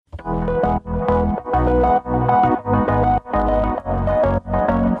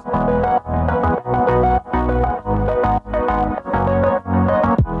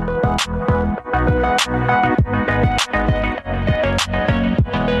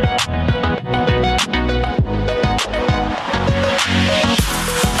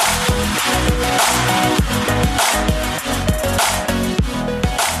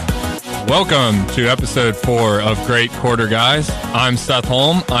Welcome to episode 4 of Great Quarter Guys. I'm Seth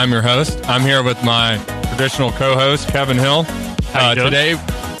Holm. I'm your host. I'm here with my traditional co-host, Kevin Hill. How you doing? Today,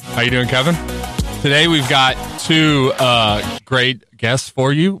 how you doing, Kevin? Today we've got two great guests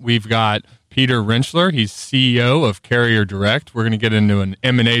for you. We've got Peter Rentschler. He's CEO of Carrier Direct. We're going to get into an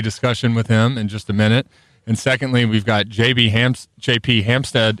M&A discussion with him in just a minute. And secondly, we've got JP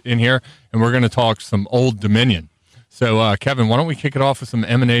Hampstead in here, and we're going to talk some Old Dominion. So, Kevin, why don't we kick it off with some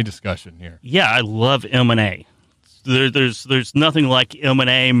M&A discussion here? Yeah, I love M&A. There's nothing like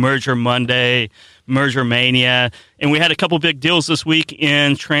M&A, Merger Monday, Merger Mania. And we had a couple big deals this week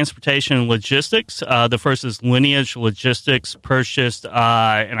in transportation and logistics. The first is Lineage Logistics purchased, and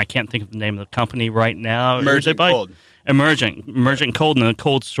I can't think of the name of the company right now. Emerging Cold in the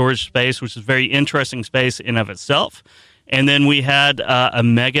cold storage space, which is a very interesting space in of itself. And then we had a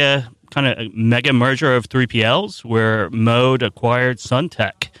mega merger of 3PLs where Mode acquired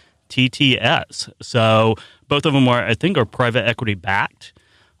Suntech, TTS. So both of them are private equity backed.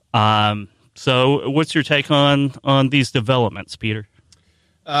 So what's your take on these developments, Peter?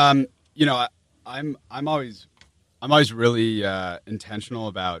 I'm always really intentional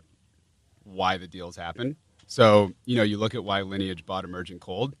about why the deals happen. So, you look at why Lineage bought Emerging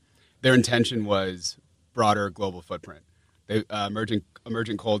Cold. Their intention was broader global footprint.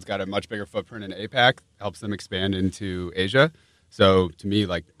 Emerging Cold's got a much bigger footprint in APAC, helps them expand into Asia. So to me,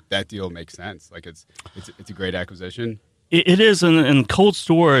 that deal makes sense. It's a great acquisition. It is, and cold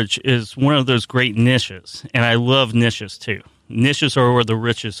storage is one of those great niches, and I love niches too. Niches are where the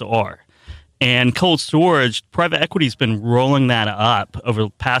riches are. And cold storage, private equity's been rolling that up over the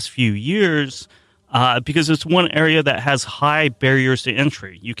past few years because it's one area that has high barriers to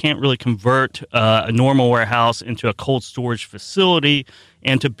entry. You can't really convert a normal warehouse into a cold storage facility,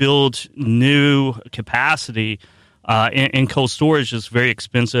 and to build new capacity in cold storage is very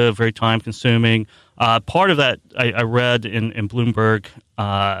expensive, very time-consuming. Part of that, I read in Bloomberg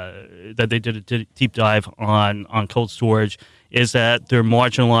that they did a deep dive on cold storage, is that they're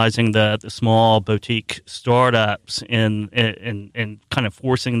marginalizing the small boutique startups and kind of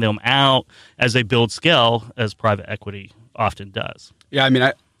forcing them out as they build scale, as private equity often does. Yeah,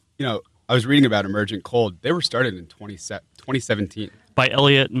 I was reading about Emerging Cold. They were started in 2017 by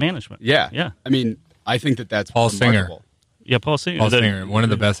Elliott Management. Yeah. I think that's Paul remarkable. Singer. Yeah, Paul Singer. One of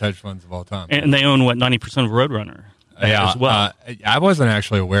the best hedge funds of all time. And they own 90% of Roadrunner. As well. I wasn't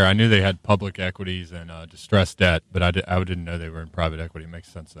actually aware. I knew they had public equities and distressed debt, but I didn't know they were in private equity. It makes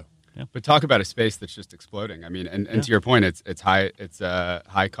sense, though. Yeah. But talk about a space that's just exploding. To your point, it's high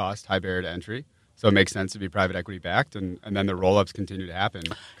cost, high barrier to entry. So it makes sense to be private equity backed, and then the roll ups continue to happen,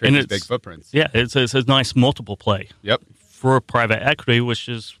 create these big footprints. Yeah, it's a nice multiple play. Yep. For private equity, which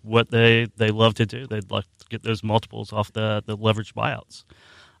is what they love to do. They'd like to get those multiples off the leveraged buyouts.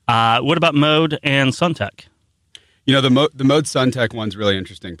 What about Mode and Suntech? The Mode Suntech one's really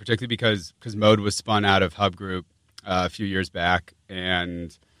interesting, particularly because Mode was spun out of Hub Group a few years back,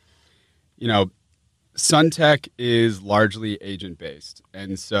 and Suntech is largely agent based,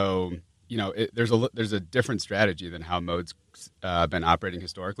 and so there's a different strategy than how Mode's been operating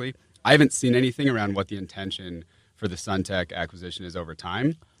historically. I haven't seen anything around what the intention for the Suntech acquisition is over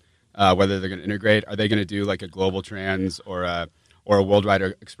time, whether they're going to integrate. Are they going to do like a Global Trans or a Worldwide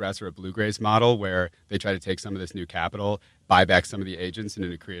Express or a Blue Grace model where they try to take some of this new capital, buy back some of the agents in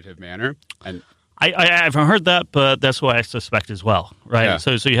a creative manner? And I haven't heard that, but that's what I suspect as well, right? Yeah.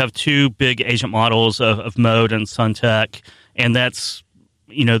 So you have two big agent models of Mode and Suntech, and that's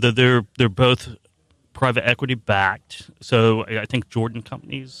they're both private equity backed. So I think Jordan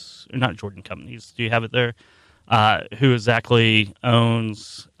Companies, or not Jordan Companies, do you have it there? Who exactly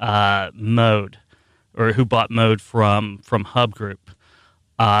owns Mode, or who bought Mode from Hub Group?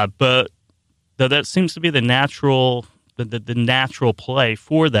 But that seems to be the natural play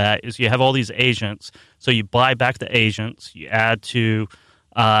for that is you have all these agents, so you buy back the agents, you add to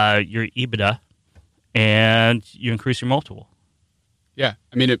your EBITDA, and you increase your multiple. Yeah,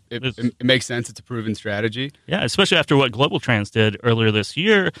 it makes sense. It's a proven strategy. Yeah, especially after what Global Trans did earlier this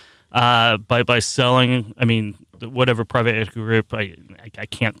year by selling. Whatever private equity group, I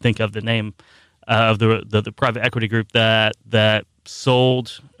can't think of the name of the private equity group that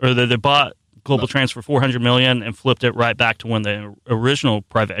sold or that bought Global Trans for $400 million and flipped it right back to one of the original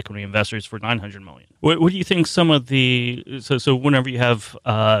private equity investors for $900 million. What do you think some of the so whenever you have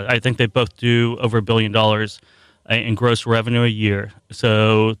I think they both do over $1 billion in gross revenue a year,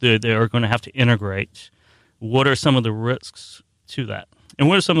 so they are going to have to integrate. What are some of the risks to that, and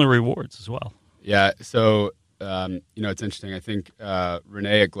what are some of the rewards as well? Yeah, so it's interesting. I think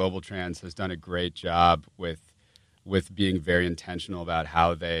Renee at Global Trans has done a great job with being very intentional about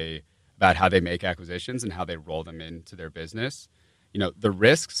how they make acquisitions and how they roll them into their business. The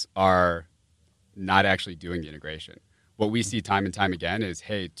risks are not actually doing the integration. What we see time and time again is,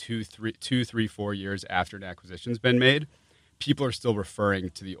 hey, 2, 3, 4 years after an acquisition's been made, people are still referring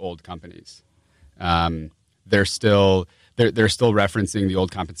to the old companies. They're still referencing the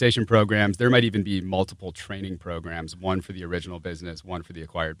old compensation programs. There might even be multiple training programs, one for the original business, one for the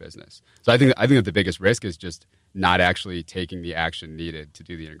acquired business. So I think that the biggest risk is just not actually taking the action needed to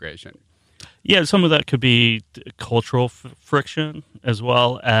do the integration. Yeah, some of that could be cultural friction as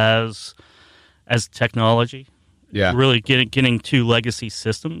well as technology. Yeah, really getting two legacy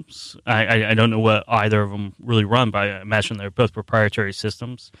systems. I don't know what either of them really run, but I imagine they're both proprietary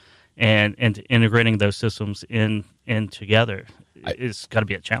systems, and integrating those systems in together is got to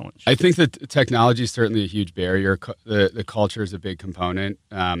be a challenge. I think that technology is certainly a huge barrier. The culture is a big component.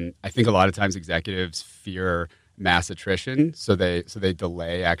 I think a lot of times executives fear mass attrition, so they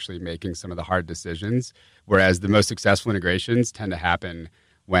delay actually making some of the hard decisions, whereas the most successful integrations tend to happen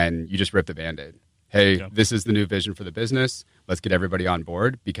when you just rip the Band-Aid. Hey, This is the new vision for the business. Let's get everybody on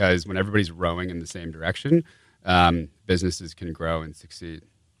board, because when everybody's rowing in the same direction, businesses can grow and succeed.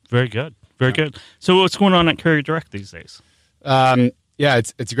 Very good. Very good. So what's going on at Carrier Direct these days? Yeah,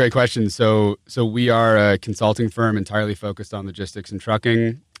 it's a great question. So we are a consulting firm entirely focused on logistics and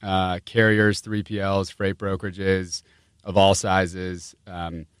trucking, carriers, 3PLs, freight brokerages of all sizes.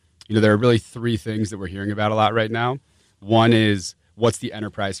 There are really three things that we're hearing about a lot right now. One is, what's the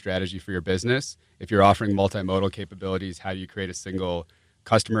enterprise strategy for your business? If you're offering multimodal capabilities, how do you create a single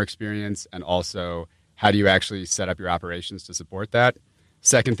customer experience? And also, how do you actually set up your operations to support that?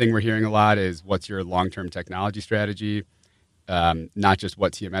 Second thing we're hearing a lot is, what's your long-term technology strategy? Not just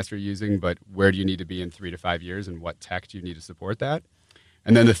what TMS you're using, but where do you need to be in 3 to 5 years, and what tech do you need to support that?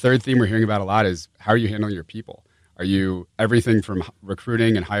 And then the third theme we're hearing about a lot is, how are you handling your people? Are you everything from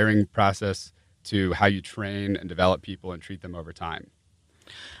recruiting and hiring process to how you train and develop people and treat them over time?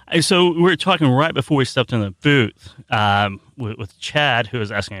 So we were talking right before we stepped in the booth with Chad, who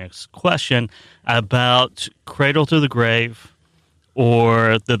was asking us a question about cradle to the grave,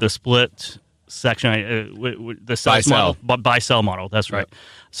 or the split section, the sales model, buy sell model. That's right. Yep.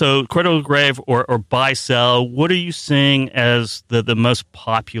 So cradle to grave or buy sell. What are you seeing as the most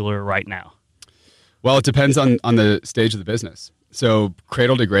popular right now? Well, it depends on the stage of the business. So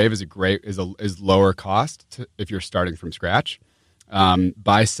cradle to grave is lower cost if you're starting from scratch.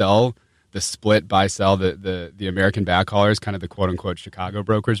 Buy sell, the split buy sell, the American backhaulers, kind of the quote unquote Chicago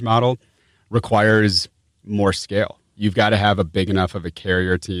brokerage model, requires more scale. You've got to have a big enough of a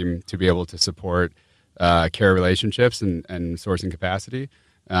carrier team to be able to support carrier relationships and sourcing capacity.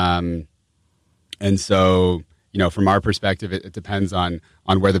 And so, from our perspective, it depends on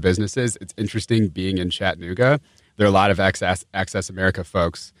where the business is. It's interesting being in Chattanooga. There are a lot of Access America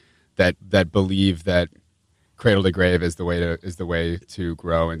folks that believe that cradle to grave is the way to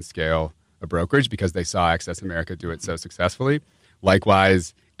grow and scale a brokerage, because they saw Access America do it so successfully.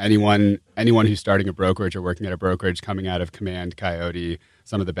 Likewise, anyone who's starting a brokerage or working at a brokerage coming out of Command, Coyote,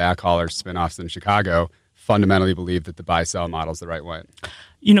 some of the backhaulers, spinoffs in Chicago, fundamentally believe that the buy-sell model is the right one.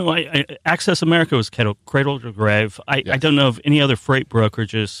 Access America was cradle to grave. I don't know of any other freight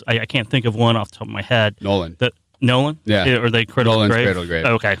brokerages. I can't think of one off the top of my head. Nolan? Yeah. Are they cradle to grave? Cradle to grave.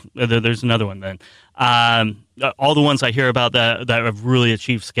 Okay. There's another one then. All the ones I hear about that have really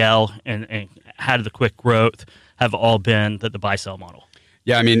achieved scale and had the quick growth have all been the buy-sell model.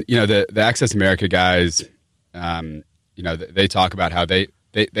 Yeah, I mean, the Access America guys, they talk about how they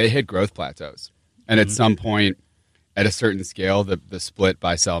hit growth plateaus. And at some point, at a certain scale, the split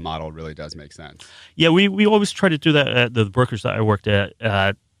buy-sell model really does make sense. Yeah, we always try to do that at the brokers that I worked at,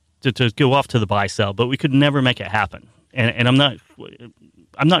 to go off to the buy-sell, but we could never make it happen. And I'm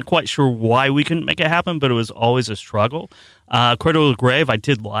not quite sure why we couldn't make it happen, but it was always a struggle. Cradle to grave, I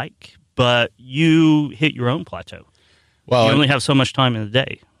did like, but you hit your own plateau. Well, you only have so much time in the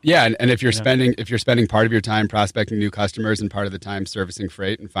day. Yeah, and if you're spending part of your time prospecting new customers and part of the time servicing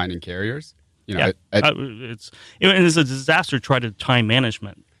freight and finding carriers, it's a disaster to try to time manage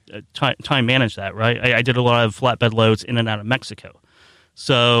that, right? I did a lot of flatbed loads in and out of Mexico.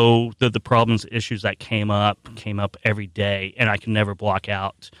 So the problems, issues that came up every day, and I can never block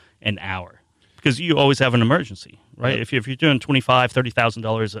out an hour because you always have an emergency, right? Yep. If you're doing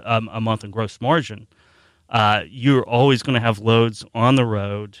 $25,000-$30,000 a month in gross margin, you're always going to have loads on the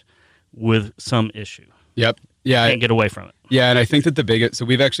road with some issue. Yep. Yeah. Can't get away from it. Yeah, and I think that the biggest, so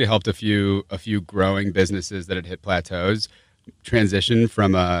we've actually helped a few growing businesses that had hit plateaus transition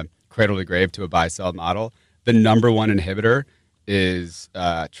from a cradle to grave to a buy sell model. The number one inhibitor is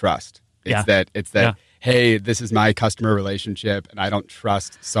trust. It's that hey, this is my customer relationship, and I don't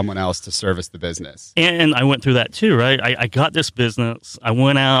trust someone else to service the business. And I went through that too, right? I got this business. I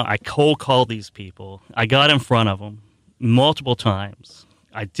went out. I cold called these people. I got in front of them multiple times.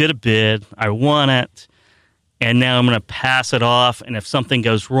 I did a bid. I won it. And now I'm going to pass it off. And if something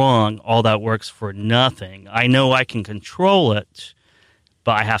goes wrong, all that works for nothing. I know I can control it,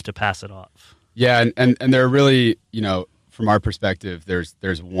 but I have to pass it off. Yeah, and there are really, from our perspective,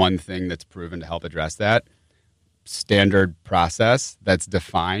 there's one thing that's proven to help address that. Standard process that's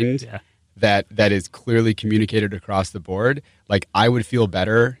defined, that is clearly communicated across the board. Like, I would feel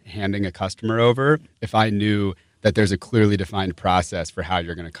better handing a customer over if I knew that there's a clearly defined process for how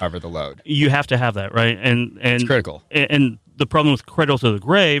you're going to cover the load. You have to have that, right? And it's critical. And the problem with Cradle to the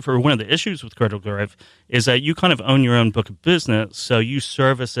Grave, or one of the issues with Cradle to the Grave, is that you kind of own your own book of business, so you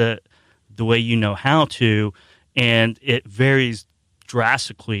service it the way you know how to, and it varies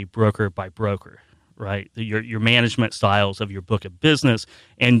drastically broker by broker, right? Your management styles of your book of business,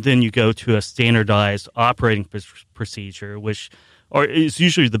 and then you go to a standardized operating procedure, which is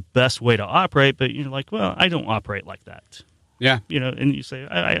usually the best way to operate, but you're like, well, I don't operate like that. Yeah. And you say,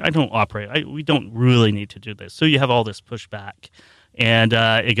 I don't operate. We don't really need to do this. So you have all this pushback, and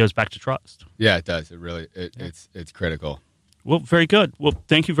it goes back to trust. Yeah, it does. It really, it's critical. Well, very good. Well,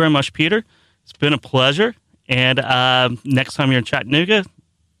 thank you very much, Peter. It's been a pleasure. And next time you're in Chattanooga,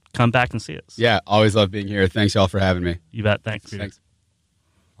 come back and see us. Yeah, always love being here. Thanks, y'all, for having me. You bet. Thanks. Thanks.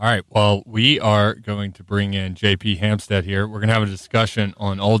 All right. Well, we are going to bring in JP Hampstead here. We're going to have a discussion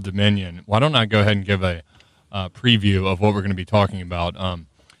on Old Dominion. Why don't I go ahead and give a preview of what we're going to be talking about?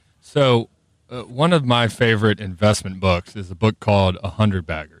 One of my favorite investment books is a book called 100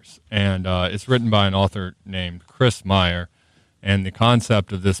 Baggers, and it's written by an author named Chris Meyer. And the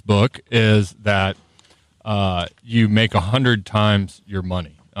concept of this book is that you make 100 times your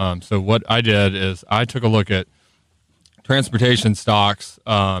money. So what I did is I took a look at transportation stocks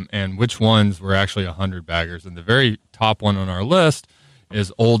and which ones were actually 100 baggers. And the very top one on our list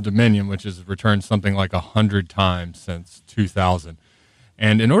is Old Dominion, which has returned something like 100 times since 2000.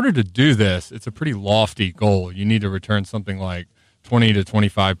 And in order to do this, it's a pretty lofty goal. You need to return something like 20 to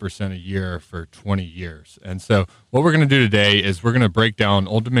 25% a year for 20 years. And so what we're going to do today is we're going to break down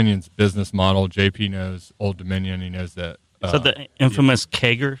Old Dominion's business model. JP knows Old Dominion. He knows that. So the infamous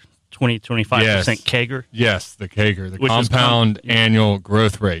CAGR, 20-25% CAGR? Yes, the CAGR, the compound annual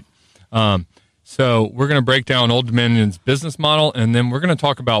growth rate. So we're going to break down Old Dominion's business model, and then we're going to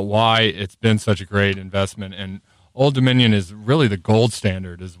talk about why it's been such a great investment. And Old Dominion is really the gold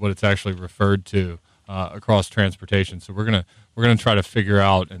standard, is what it's actually referred to across transportation. So we're going to try to figure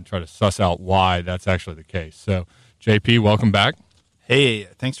out and try to suss out why that's actually the case. So, JP, welcome back. Hey,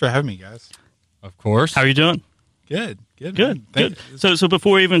 thanks for having me, guys. Of course. How are you doing? Good. So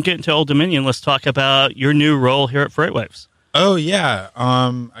before we even get into Old Dominion, let's talk about your new role here at FreightWaves. Oh, yeah.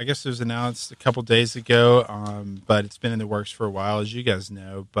 I guess it was announced a couple days ago, but it's been in the works for a while, as you guys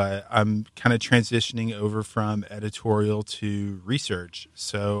know. But I'm kind of transitioning over from editorial to research.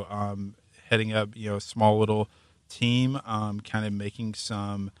 So heading up, a small little team, kind of making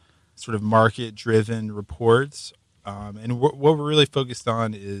some sort of market-driven reports. And what we're really focused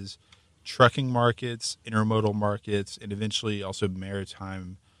on is trucking markets, intermodal markets, and eventually also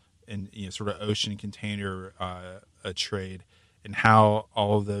maritime and sort of ocean container trade, and how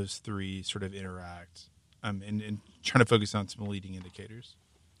all of those three sort of interact, and trying to focus on some leading indicators.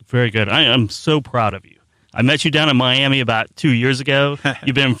 Very good. I am so proud of you. I met you down in Miami about 2 years ago.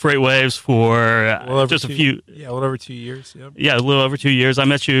 You've been in FreightWaves for just a few. Yeah, a little over 2 years. Yep. Yeah, a little over 2 years. I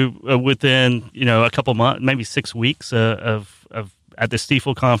met you within a couple months, maybe 6 weeks of at the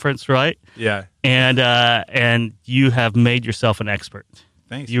Stifel conference, right? Yeah. And you have made yourself an expert.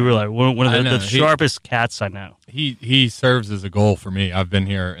 Thanks. You were like one of the sharpest cats I know. He serves as a goal for me. I've been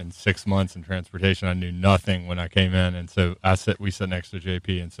here in 6 months in transportation. I knew nothing when I came in, and so we sit next to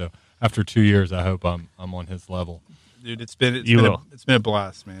JP, and so after 2 years, I hope I'm on his level. Dude, it's been a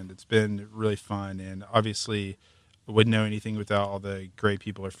blast, man. It's been really fun, and obviously, I wouldn't know anything without all the great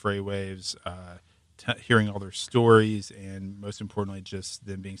people at FreightWaves, hearing all their stories, and most importantly, just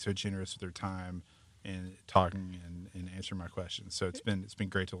them being so generous with their time and talking and answering my questions. So it's been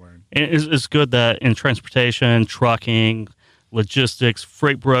great to learn. And it's good that in transportation, trucking, logistics,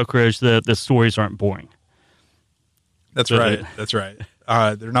 freight brokerage, the stories aren't boring. That's So right. the- That's right.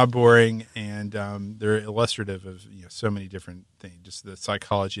 They're not boring, and they're illustrative of so many different things. Just the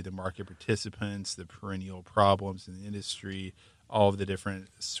psychology of the market participants, the perennial problems in the industry, all of the different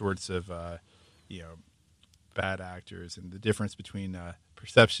sorts of bad actors, and the difference between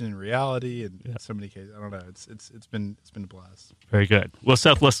perception and reality. And in so many cases, I don't know. It's been a blast. Very good. Well,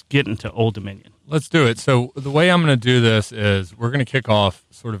 Seth, let's get into Old Dominion. Let's do it. So the way I'm going to do this is we're going to kick off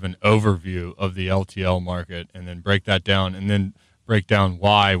sort of an overview of the LTL market and then break that down and then break down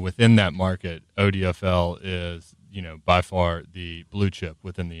why within that market ODFL is, by far the blue chip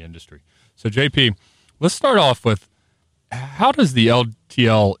within the industry. So JP, let's start off with how does the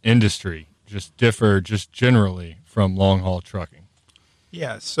LTL industry just differ just generally from long haul trucking?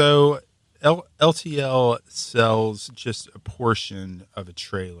 Yeah, so LTL sells just a portion of a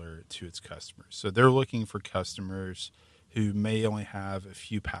trailer to its customers. So they're looking for customers who may only have a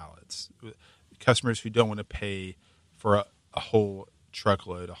few pallets, customers who don't want to pay for a whole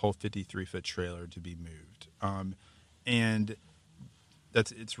truckload, a whole 53-foot trailer to be moved. And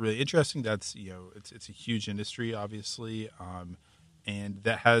it's really interesting. That's it's a huge industry, obviously, and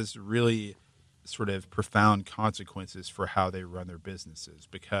that has really sort of profound consequences for how they run their businesses,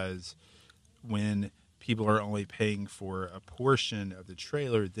 because when people are only paying for a portion of the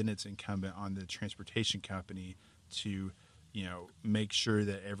trailer, then it's incumbent on the transportation company to make sure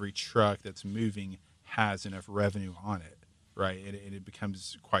that every truck that's moving has enough revenue on it, right? And it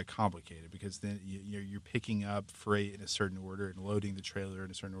becomes quite complicated, because then you're picking up freight in a certain order and loading the trailer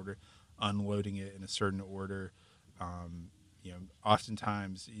in a certain order, unloading it in a certain order.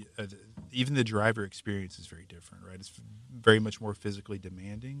 Oftentimes even the driver experience is very different, right? It's very much more physically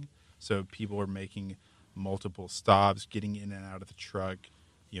demanding. So people are making multiple stops, getting in and out of the truck,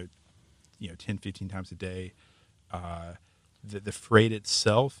 10, 15 times a day. The freight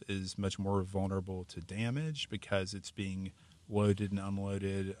itself is much more vulnerable to damage because it's being loaded and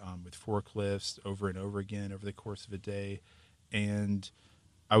unloaded with forklifts over and over again over the course of a day. And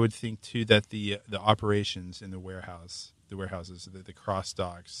I would think too that the operations in the warehouses, the cross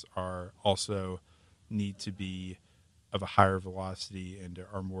docks are also need to be of a higher velocity and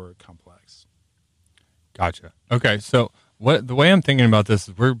are more complex. Gotcha. Okay, so the way I'm thinking about this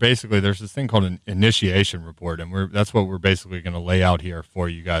is there's this thing called an initiation report, and that's what we're basically going to lay out here for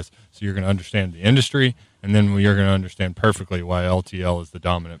you guys. So you're going to understand the industry, and then you're going to understand perfectly why ODFL is the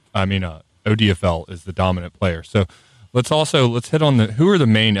dominant player. So let's hit on who are the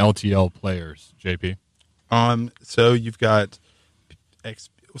main LTL players, JP? So you've got,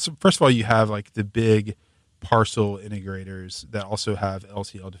 so first of all, you have like the big parcel integrators that also have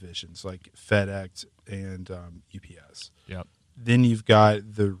LTL divisions like FedEx and UPS. Yep. Then you've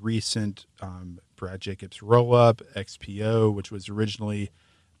got the recent Brad Jacobs roll-up, XPO, which was originally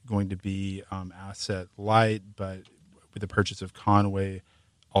going to be asset light, but with the purchase of Conway,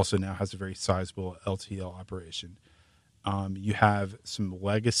 also now has a very sizable LTL operation. You have some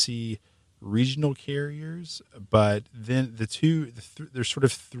legacy regional carriers, but then there's sort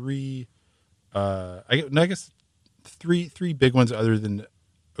of three big ones other than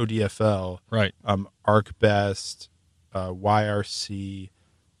ODFL, right? ArcBest, YRC,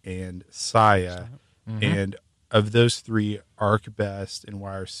 and Saia. Mm-hmm. And of those three, ArcBest and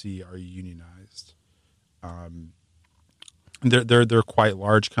YRC are unionized. They're quite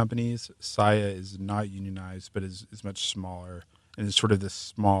large companies. Saia is not unionized, but is much smaller and is sort of the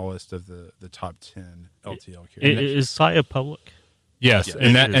smallest of the top 10 LTL carriers. Is Saia public? Yes,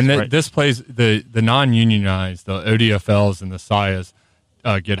 Yeah, right. this plays the non-unionized, the ODFLs and the Saias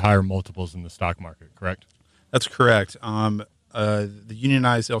get higher multiples in the stock market. Correct? That's correct. The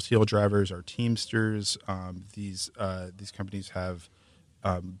unionized LTL drivers are Teamsters. These companies have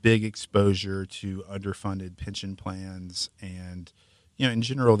big exposure to underfunded pension plans, and in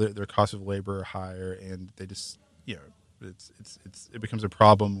general, their cost of labor are higher, and they just it becomes a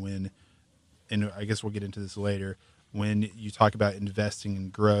problem when, and I guess we'll get into this later, when you talk about investing in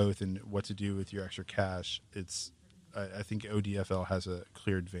growth and what to do with your extra cash. I think ODFL has a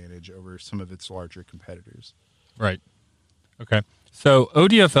clear advantage over some of its larger competitors. Right. Okay. So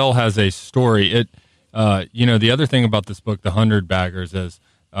ODFL has a story. It, the other thing about this book, The 100 Baggers, is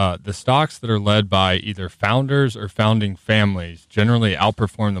the stocks that are led by either founders or founding families generally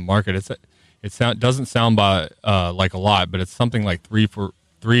outperform the market. Doesn't sound like a lot, but it's something like 3 to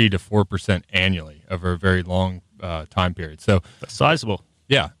 4% annually over a very long time period. So That's sizable.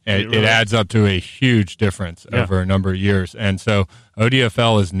 yeah, it adds up to a huge difference over a number of years. And so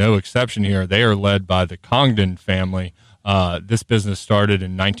ODFL is no exception here. They are led by the Congdon family. This business started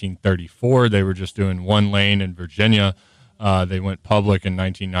in 1934. They were just doing one lane in Virginia. They went public in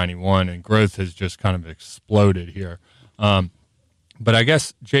 1991, and growth has just kind of exploded here. But I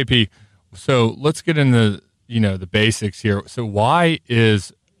guess, JP, so let's get into the basics here. So why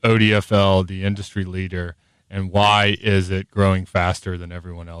is ODFL the industry leader, and why is it growing faster than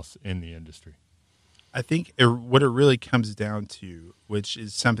everyone else in the industry? I think what it really comes down to, which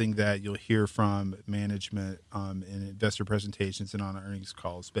is something that you'll hear from management in investor presentations and on earnings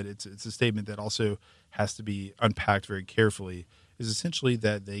calls, but it's a statement that also has to be unpacked very carefully, is essentially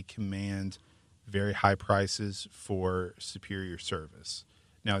that they command very high prices for superior service.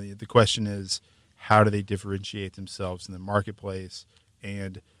 Now, the question is, how do they differentiate themselves in the marketplace,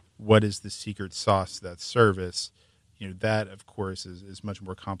 and what is the secret sauce to that service? That, of course, is much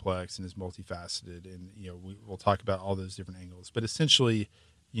more complex and is multifaceted, and we'll talk about all those different angles. But essentially,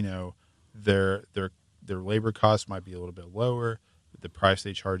 their labor costs might be a little bit lower, the price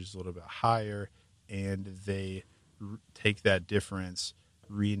they charge is a little bit higher, and they take that difference,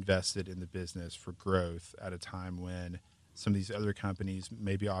 reinvest it in the business for growth at a time when some of these other companies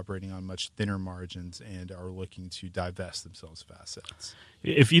may be operating on much thinner margins and are looking to divest themselves of assets.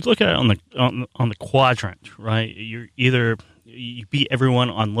 If you look at it on the quadrant, right, you beat everyone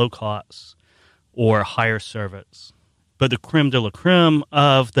on low costs or higher service, but the creme de la creme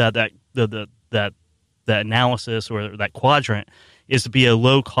of that analysis or that quadrant is to be a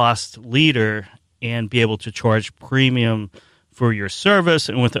low cost leader and be able to charge premium for your service,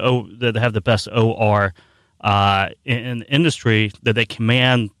 and with that have the best OR in the industry, that they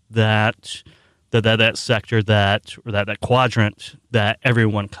command that sector, that quadrant that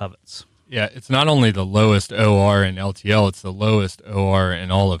everyone covets. Yeah, it's not only the lowest OR in LTL, it's the lowest OR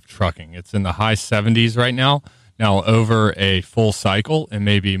in all of trucking. It's in the high 70s right now. Now, over a full cycle, it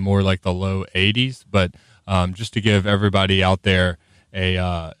may be more like the low 80s, but just to give everybody out there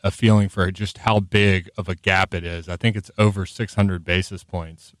a feeling for just how big of a gap it is, I think it's over 600 basis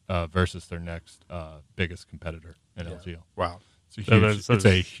points versus their next biggest competitor in LTL. Wow. It's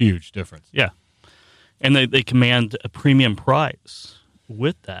a huge difference. Yeah. And they command a premium price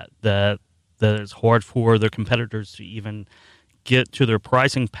with that is hard for their competitors to even get to their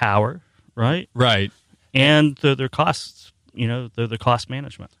pricing power, right? Right. And their costs, their cost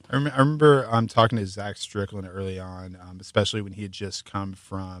management. I remember talking to Zach Strickland early on, especially when he had just come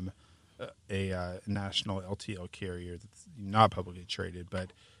from a national LTL carrier that's not publicly traded,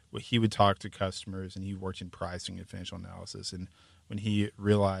 but he would talk to customers, and he worked in pricing and financial analysis. And when he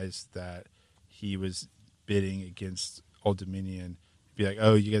realized that he was bidding against Old Dominion, he'd be like,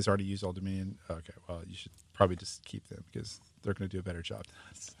 "Oh, you guys already use Old Dominion? Okay, well, you should probably just keep them because they're going to do a better job than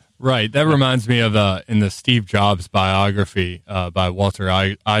us." Right. That reminds me of in the Steve Jobs biography by Walter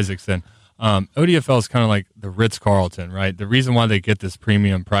Isaacson. ODFL is kind of like the Ritz-Carlton, right? The reason why they get this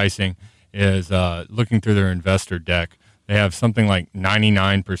premium pricing is looking through their investor deck. They have something like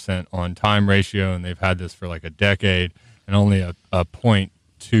 99% on-time ratio, and they've had this for like a decade, and only a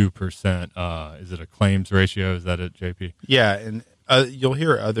 0.2%. Is it a claims ratio? Is that it, JP? Yeah, and you'll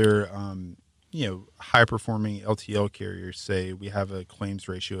hear other high-performing LTL carriers say we have a claims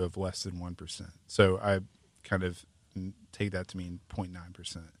ratio of less than 1%. So I kind of take that to mean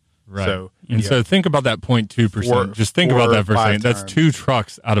 0.9%. Right. So, so think about that 0.2%. Just think about that for a second. That's 2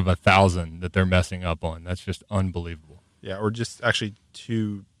 trucks out of 1,000 that they're messing up on. That's just unbelievable. Yeah, or just actually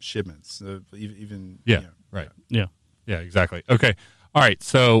 2 shipments. Even right. Yeah. Yeah, exactly. Okay. All right.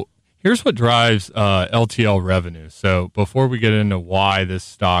 So here's what drives LTL revenue. So before we get into why this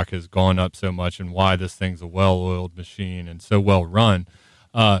stock has gone up so much and why this thing's a well-oiled machine and so well run,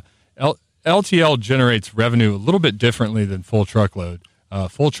 LTL generates revenue a little bit differently than full truckload.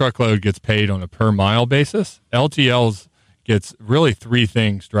 Full truckload gets paid on a per mile basis. LTL's gets really 3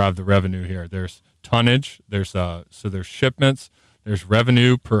 things drive the revenue here. There's tonnage, there's shipments, there's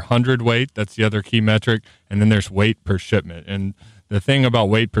revenue per hundredweight, that's the other key metric, and then there's weight per shipment. And the thing about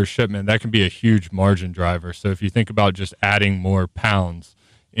weight per shipment, that can be a huge margin driver. So if you think about just adding more pounds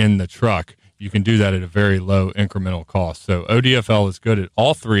in the truck, you can do that at a very low incremental cost. So ODFL is good at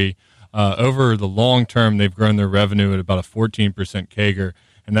all 3. Over the long term, they've grown their revenue at about a 14% CAGR,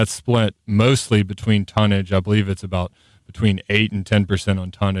 and that's split mostly between tonnage. I believe it's about between 8 and 10%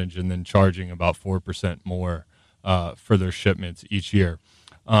 on tonnage, and then charging about 4% more for their shipments each year.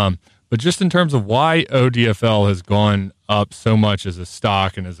 But just in terms of why ODFL has gone up so much as a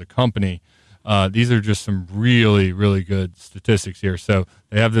stock and as a company, these are just some really, really good statistics here. So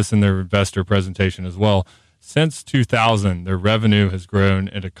they have this in their investor presentation as well. Since 2000, their revenue has grown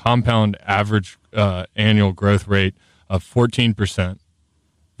at a compound average annual growth rate of 14%.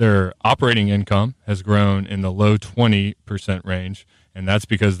 Their operating income has grown in the low 20% range, and that's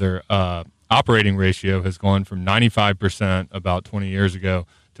because their operating ratio has gone from 95% about 20 years ago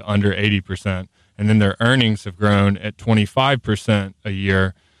to under 80%. And then their earnings have grown at 25% a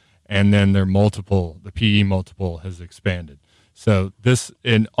year. And then their multiple, the PE multiple, has expanded. So this,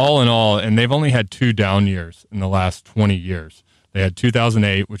 in all, and they've only had 2 down years in the last 20 years. They had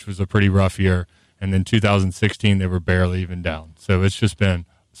 2008, which was a pretty rough year, and then 2016 they were barely even down. So it's just been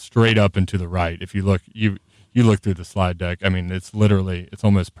straight up and to the right. If you look, you look through the slide deck. I mean, it's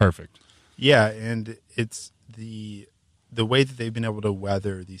almost perfect. Yeah, and it's the way that they've been able to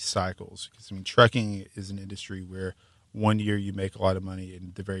weather these cycles. Because I mean, trucking is an industry where one year you make a lot of money,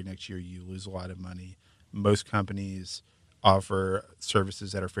 and the very next year you lose a lot of money. Most companies offer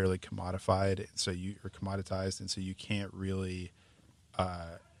services that are fairly commodified, and so commoditized, and so you can't really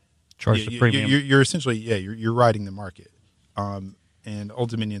charge the premium. You're essentially you're riding the market, and Old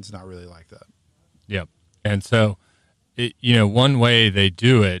Dominion's not really like that. Yep. And so, one way they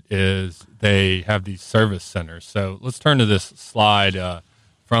do it is they have these service centers. So let's turn to this slide.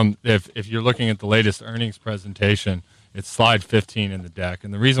 From if you're looking at the latest earnings presentation, it's slide 15 in the deck.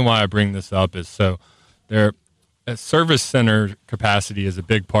 And the reason why I bring this up is so their service center capacity is a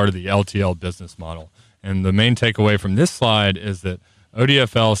big part of the LTL business model. And the main takeaway from this slide is that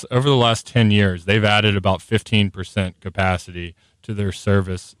ODFL, over the last 10 years, they've added about 15% capacity to their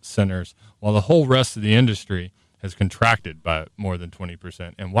service centers, while the whole rest of the industry has contracted by more than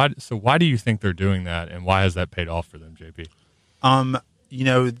 20%. And why do you think they're doing that, and why has that paid off for them, JP?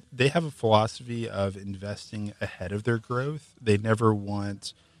 They have a philosophy of investing ahead of their growth. They never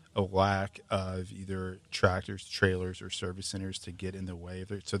want a lack of either tractors, trailers, or service centers to get in the way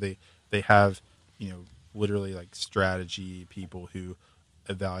of it. So they have, literally like strategy people who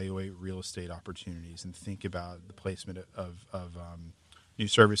evaluate real estate opportunities and think about the placement of new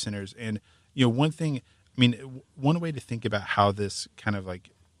service centers. And, one way to think about how this kind of like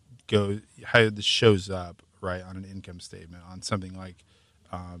how this shows up, right, on an income statement, on something like,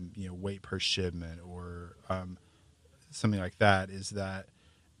 weight per shipment or something like that, is that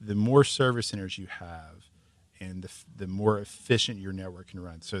the more service centers you have and the more efficient your network can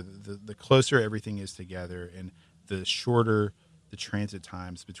run. So the closer everything is together and the shorter the transit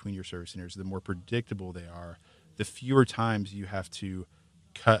times between your service centers, the more predictable they are, the fewer times you have to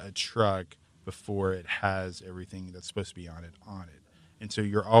cut a truck before it has everything that's supposed to be on it. And so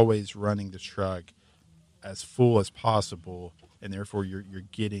you're always running the truck as full as possible, and therefore you're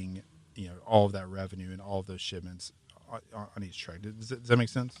getting all of that revenue and all of those shipments on each truck. Does that make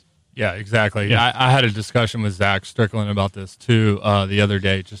sense? Yeah, exactly. Yeah. I had a discussion with Zach Strickland about this too the other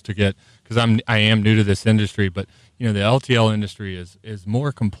day, just to get, because I am new to this industry, but the LTL industry is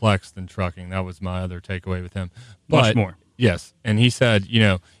more complex than trucking. That was my other takeaway with him. Much more. Yes, and he said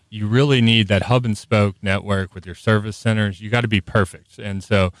you really need that hub and spoke network with your service centers. You got to be perfect, and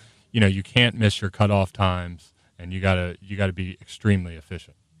so you can't miss your cutoff times, and you gotta be extremely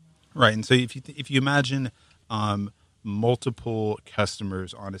efficient. Right, and so if you imagine multiple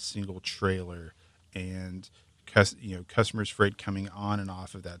customers on a single trailer, and customers' freight coming on and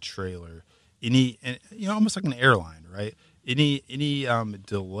off of that trailer, almost like an airline, right? Any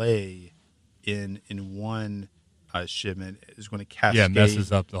delay in one shipment is going to cascade.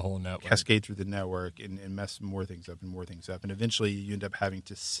 Messes up the whole network. Cascade through the network and mess more things up, and eventually you end up having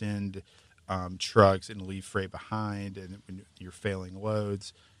to send trucks and leave freight behind, and when you're failing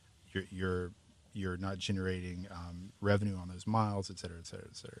loads, you're not generating revenue on those miles, et cetera, et cetera,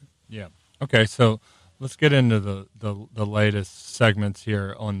 et cetera. Yeah. Okay. So let's get into the latest segments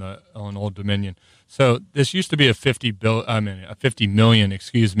here on Old Dominion. So this used to be a 50 million,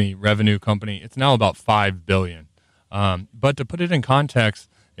 revenue company. It's now about $5 billion. But to put it in context,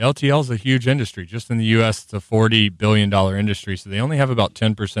 LTL is a huge industry. Just in the U.S., it's a $40 billion industry. So they only have about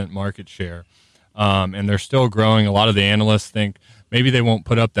 10% market share. And they're still growing. A lot of the analysts think maybe they won't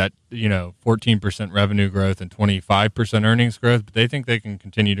put up that 14% revenue growth and 25% earnings growth, but they think they can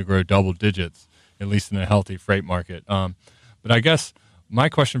continue to grow double digits, at least in a healthy freight market. But I guess my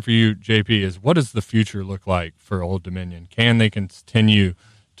question for you, JP, is what does the future look like for Old Dominion? Can they continue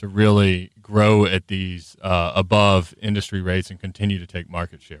to really grow at these above industry rates and continue to take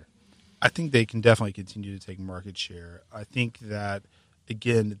market share? I think they can definitely continue to take market share. I think that,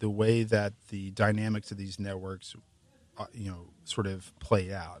 again, the way that the dynamics of these networks sort of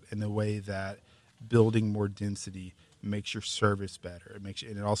play out, and the way that building more density makes your service better, and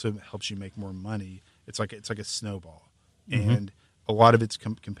it also helps you make more money. It's like a snowball, and a lot of its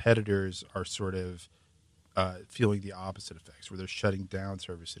competitors are sort of feeling the opposite effects, where they're shutting down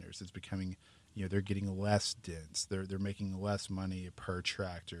service centers. It's becoming, they're getting less dense. They're making less money per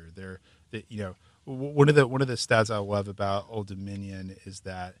tractor. One of the stats I love about Old Dominion is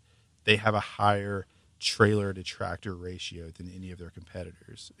that they have a higher trailer to tractor ratio than any of their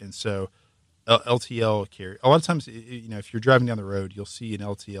competitors. And so LTL carry a lot of times, if you're driving down the road, you'll see an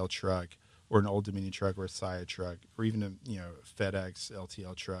LTL truck or an Old Dominion truck or a Saia truck or even a FedEx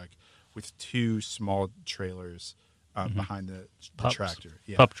LTL truck with two small trailers behind the tractor.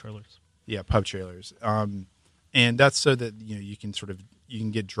 Yeah. Pup trailers. Yeah, pub trailers. And that's so that you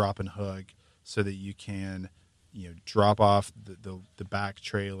can get drop and hook, so that you can drop off the back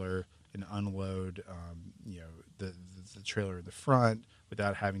trailer and unload the trailer in the front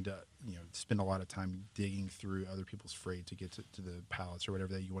without having to spend a lot of time digging through other people's freight to get to the pallets or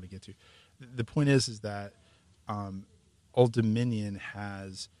whatever that you want to get to. The point is that Old Dominion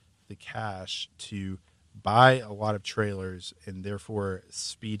has the cash to buy a lot of trailers and therefore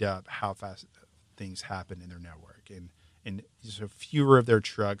speed up how fast things happen in their network, and so fewer of their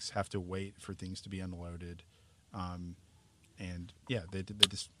trucks have to wait for things to be unloaded, and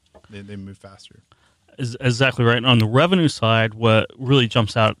they move faster. Is exactly right. On the revenue side, what really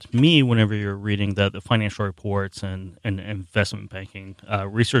jumps out to me whenever you're reading the financial reports and investment banking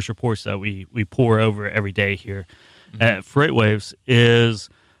research reports that we pour over every day here at FreightWaves is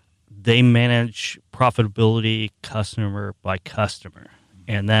they manage profitability customer by customer,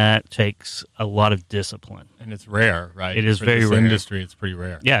 and that takes a lot of discipline. And it's rare, right? It is For very this rare. Industry, it's pretty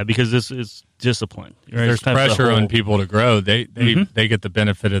rare. Yeah, because this is discipline. There's pressure on people to grow. They get the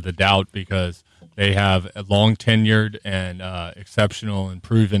benefit of the doubt because they have a long tenured and exceptional and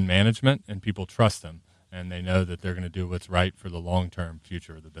proven management, and people trust them, and they know that they're going to do what's right for the long term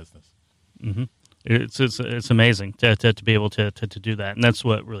future of the business. Mm-hmm. It's amazing to be able to do that, and that's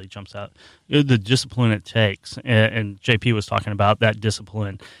what really jumps out. The discipline it takes, and JP was talking about that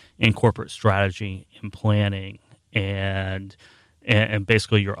discipline in corporate strategy, in planning, and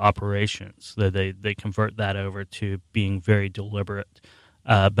basically your operations. They convert that over to being very deliberate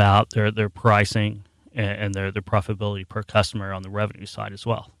about their pricing and their profitability per customer on the revenue side as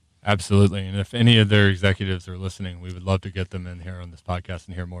well. Absolutely. And if any of their executives are listening, we would love to get them in here on this podcast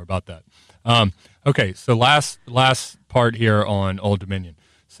and hear more about that. Okay, so last part here on Old Dominion.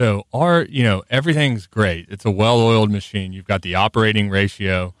 So everything's great. It's a well-oiled machine. You've got the operating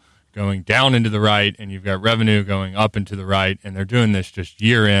ratio going down into the right, and you've got revenue going up into the right, and they're doing this just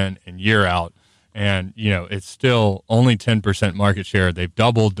year in and year out. And, it's still only 10% market share. They've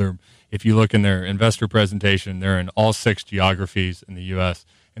doubled if you look in their investor presentation, they're in all 6 geographies in the U.S.,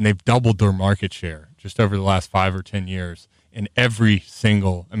 and they've doubled their market share just over the last 5 or 10 years in every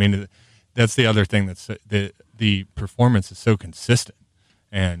single. I mean, that's the other thing that's the performance is so consistent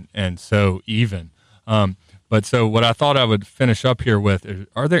and so even. But so what I thought I would finish up here with is,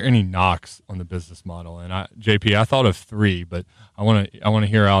 are there any knocks on the business model? And JP, I thought of 3, but I want to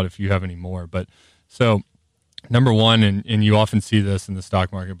hear out if you have any more. But so number one, and you often see this in the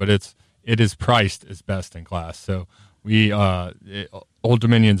stock market, but it is priced as best in class. So Old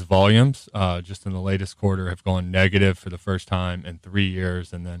Dominion's volumes just in the latest quarter have gone negative for the first time in 3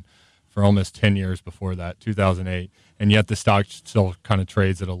 years, and then for almost 10 years before that, 2008, and yet the stock still kind of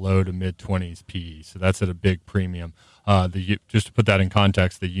trades at a low to mid-20s PE, so that's at a big premium. Just to put that in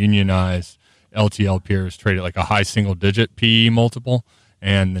context, the unionized LTL peers trade at like a high single-digit PE multiple,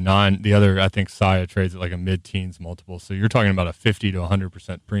 and the other, I think Saia trades at like a mid-teens multiple, so you're talking about a 50 to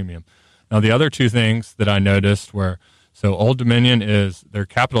 100% premium. Now, the other 2 things that I noticed were, so Old Dominion their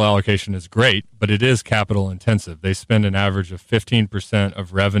capital allocation is great, but it is capital intensive. They spend an average of 15%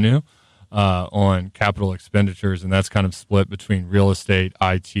 of revenue on capital expenditures, and that's kind of split between real estate,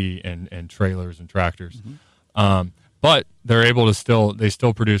 IT, and trailers and tractors. Mm-hmm. But they're able to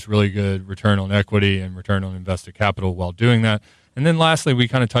still produce really good return on equity and return on invested capital while doing that. And then lastly, we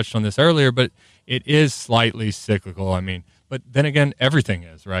kind of touched on this earlier, but it is slightly cyclical. I mean, but then again, everything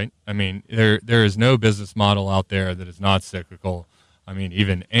is, right? I mean, there is no business model out there that is not cyclical. I mean,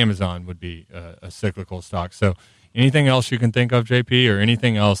 even Amazon would be a cyclical stock. So anything else you can think of, JP, or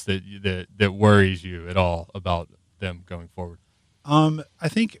anything else that worries you at all about them going forward? I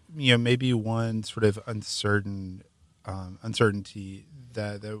think maybe one sort of uncertainty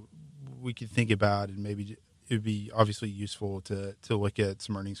that we could think about, and maybe it would be obviously useful to look at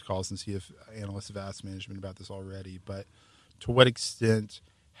some earnings calls and see if analysts have asked management about this already. But to what extent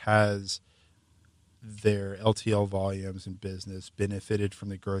has their LTL volumes and business benefited from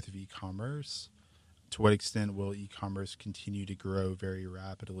the growth of e-commerce? To what extent will e-commerce continue to grow very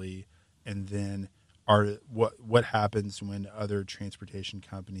rapidly? And then what happens when other transportation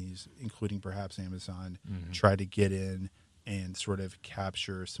companies, including perhaps Amazon, mm-hmm. try to get in and sort of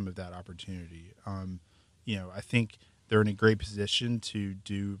capture some of that opportunity? I think they're in a great position to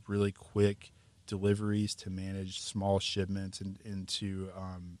do really quick deliveries, to manage small shipments, and to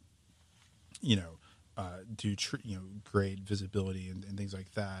do great visibility and things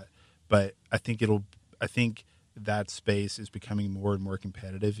like that. But I think that space is becoming more and more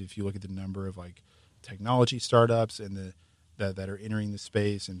competitive. If you look at the number of like technology startups and that are entering the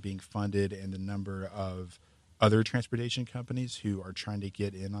space and being funded, and the number of other transportation companies who are trying to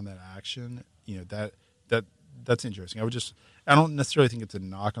get in on that action, that's interesting. I don't necessarily think it's a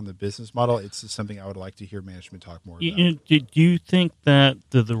knock on the business model. It's just something I would like to hear management talk more about. Do you think that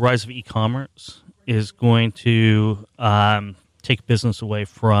the rise of e-commerce is going to take business away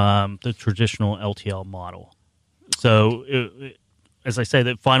from the traditional LTL model? So, as I say,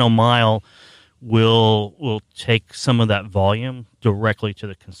 that final mile will take some of that volume directly to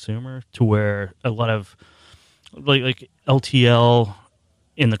the consumer, to where a lot of like LTL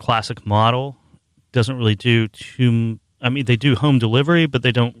in the classic model doesn't really do too. I mean, they do home delivery, but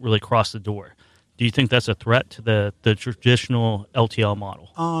they don't really cross the door. Do you think that's a threat to the traditional LTL model?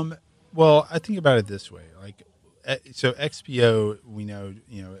 Well, I think about it this way. So XPO, we know,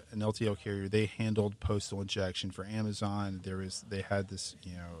 an LTL carrier, they handled postal injection for Amazon. They had this,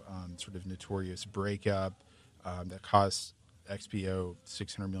 sort of notorious breakup that cost XPO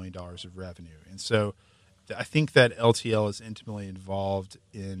 $600 million of revenue. And so I think that LTL is intimately involved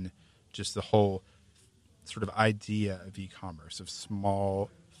in just the whole sort of idea of e-commerce, of small,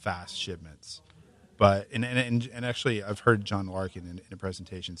 fast shipments. But and actually, I've heard John Larkin in a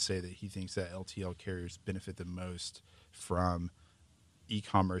presentation say that he thinks that LTL carriers benefit the most from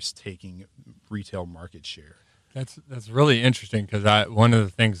e-commerce taking retail market share. That's really interesting, because one of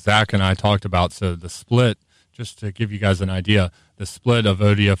the things Zach and I talked about. So the split, just to give you guys an idea, the split of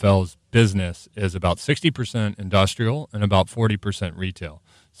ODFL's business is about 60% industrial and about 40% retail.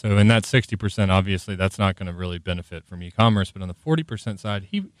 So in that 60%, obviously, that's not going to really benefit from e-commerce. But on the 40% side,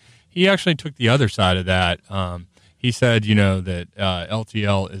 he actually took the other side of that. He said, that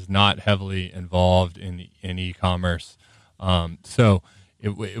LTL is not heavily involved in e-commerce. So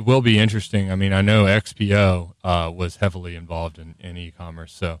it will be interesting. I mean, I know XPO was heavily involved in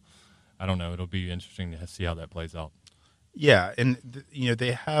e-commerce. So I don't know. It'll be interesting to see how that plays out. Yeah, and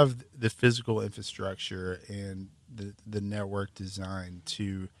they have the physical infrastructure and the network design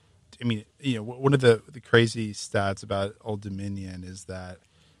to. I mean, one of the crazy stats about Old Dominion is that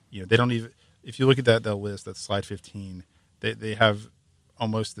they don't even. If you look at that list, that's slide 15. They have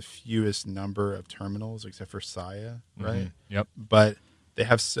almost the fewest number of terminals, except for Saia, right? Mm-hmm. Yep. But they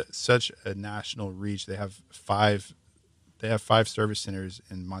have such a national reach. They have five service centers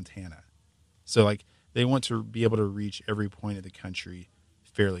in Montana. So they want to be able to reach every point of the country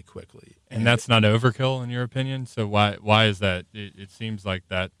fairly quickly. And that's not overkill in your opinion? So why is that? It seems like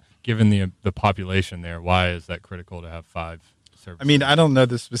that, given the population there, why is that critical to have 5 services? I mean, I don't know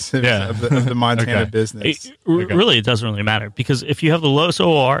the specifics of the Montana business. Really, it doesn't really matter, because if you have the lowest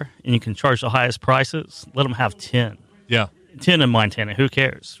OR and you can charge the highest prices, let them have 10. Yeah. 10 in Montana, who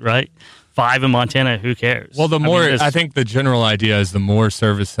cares, right? 5 in Montana, who cares? Well, I think the general idea is the more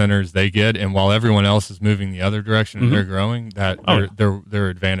service centers they get, and while everyone else is moving the other direction and they're growing, that their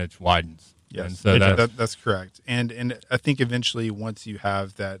advantage widens. Yes, and so that's correct. And I think eventually, once you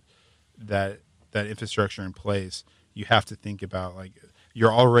have that infrastructure in place, you have to think about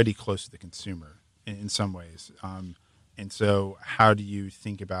you're already close to the consumer in some ways, and so how do you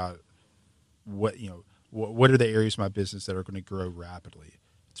think about what are the areas of my business that are going to grow rapidly?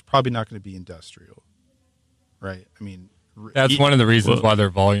 It's probably not going to be industrial, right? I mean, that's one of the reasons why their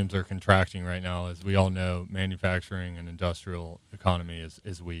volumes are contracting right now. As we all know, manufacturing and industrial economy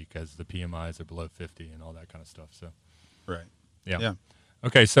is weak, as the PMIs are below 50 and all that kind of stuff. So, right, yeah.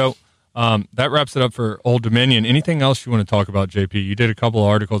 Okay, so that wraps it up for Old Dominion. Anything else you want to talk about, JP? You did a couple of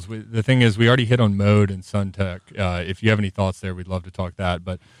articles. The thing is, we already hit on Mode and SunTech. If you have any thoughts there, we'd love to talk that.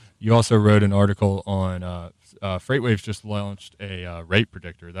 But you also wrote an article on FreightWaves just launched a rate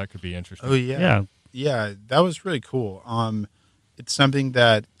predictor. That could be interesting. Oh, yeah. That was really cool. It's something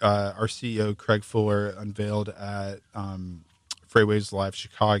that our CEO, Craig Fuller, unveiled at FreightWaves Live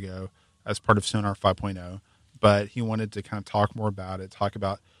Chicago as part of Sonar 5.0. But he wanted to kind of talk more about it, talk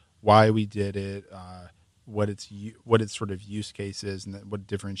about why we did it, what its sort of use case is, and what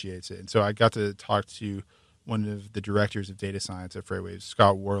differentiates it. And so I got to talk to one of the directors of data science at FreightWaves,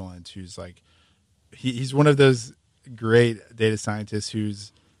 Scott Warland, who's he's one of those great data scientists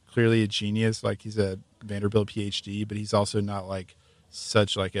who's clearly a genius. He's a Vanderbilt PhD, but he's also not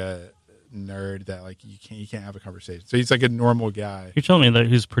such a nerd that you can't have a conversation. So he's a normal guy. You're telling me that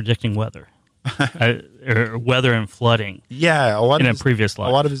he's predicting weather, or weather and flooding. Yeah, a previous life.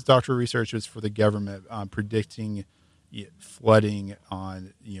 A lot of his doctoral research was for the government, predicting flooding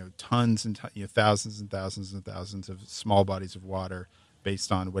on tons and thousands and thousands and thousands of small bodies of water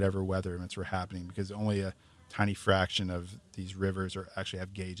based on whatever weather events were happening, because only a tiny fraction of these rivers actually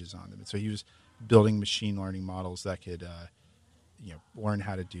have gauges on them. And so he was building machine learning models that could learn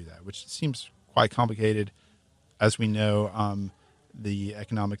how to do that, which seems quite complicated. As we know, the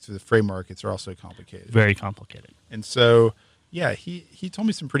economics of the freight markets are also complicated. Very complicated. And so, yeah, he told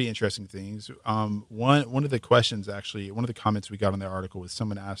me some pretty interesting things. One of the questions, actually, one of the comments we got on the article was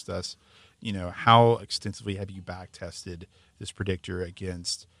someone asked us, how extensively have you back tested this predictor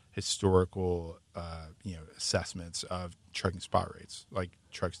against historical, assessments of trucking spot rates, like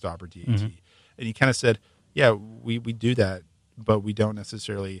truck stop or DAT? Mm-hmm. And he kind of said, yeah, we do that, but we don't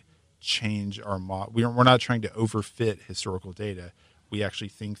necessarily change our model. We're not trying to overfit historical data. We actually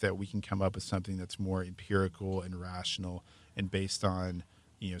think that we can come up with something that's more empirical and rational and based on,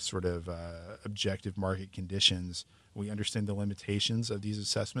 objective market conditions. We understand the limitations of these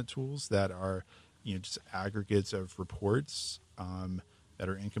assessment tools that are, just aggregates of reports that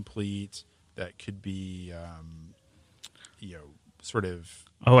are incomplete, that could be,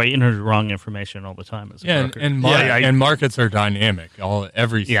 Oh, I entered wrong information all the time as a broker. And markets are dynamic.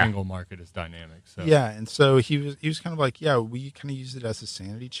 Every single market is dynamic. So. Yeah, and so he was kind of like, we kind of use it as a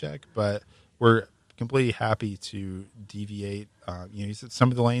sanity check, but we're completely happy to deviate. He said some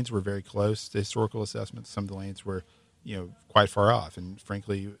of the lanes were very close to historical assessments. Some of the lanes were, quite far off. And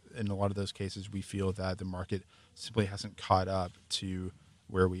frankly, in a lot of those cases, we feel that the market simply hasn't caught up to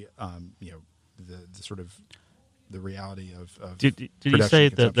where we, the sort of the reality of Did you say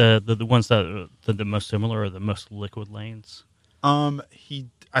that the ones that are the most similar are the most liquid lanes?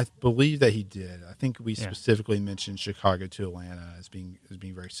 I believe that he did. I think we specifically mentioned Chicago to Atlanta as being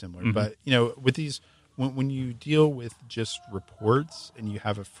very similar. Mm-hmm. But with these, when you deal with just reports and you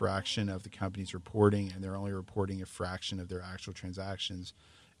have a fraction of the companies reporting and they're only reporting a fraction of their actual transactions,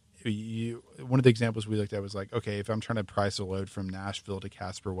 one of the examples we looked at was like, okay, if I'm trying to price a load from Nashville to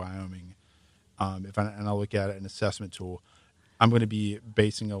Casper, Wyoming, and I look at an assessment tool, I'm going to be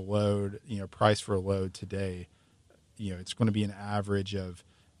basing a load, price for a load today. It's going to be an average of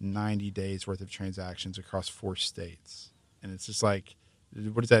 90 days worth of transactions across 4 states. And it's just like,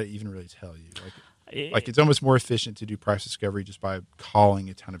 what does that even really tell you? Like it's almost more efficient to do price discovery just by calling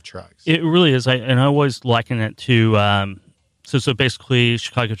a ton of trucks. It really is. I always liken it to, so basically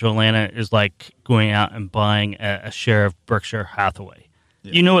Chicago to Atlanta is like going out and buying a share of Berkshire Hathaway.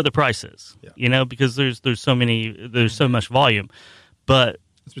 Yeah. You know what the price is, because there's so much volume, but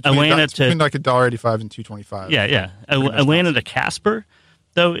it's between like $1.85 and $2.25. Yeah. Atlanta to Casper,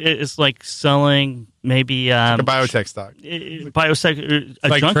 though, it's like selling maybe like a biotech stock. Biotech, it's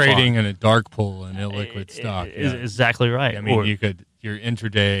like trading in a dark pool in illiquid stock. Exactly right. I mean, your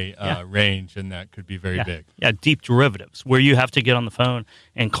intraday range in that could be very big. Yeah, deep derivatives where you have to get on the phone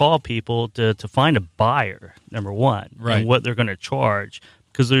and call people to find a buyer, number one, right, and what they're going to charge,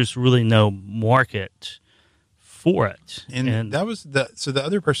 because there's really no market for it. And that was the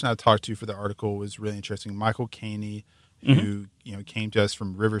other person I talked to for the article was really interesting, Michael Caney, who came to us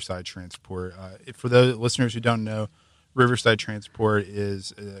from Riverside Transport. For those listeners who don't know, Riverside Transport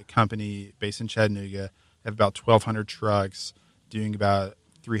is a company based in Chattanooga. They have about 1,200 trucks, doing about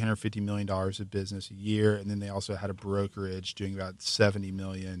 $350 million of business a year, and then they also had a brokerage doing about $70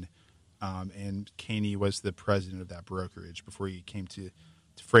 million. And Caney was the president of that brokerage before he came to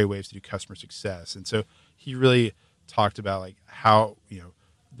FreightWaves to do customer success. And so he really talked about like how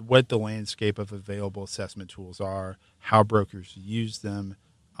what the landscape of available assessment tools are, how brokers use them.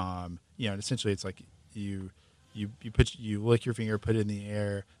 And essentially it's like you lick your finger, put it in the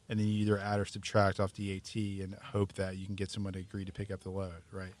air, and then you either add or subtract off DAT and hope that you can get someone to agree to pick up the load,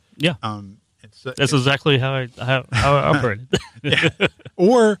 right? Yeah. That's exactly how I operated. Yeah.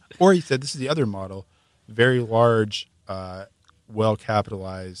 Or he said this is the other model, very large, well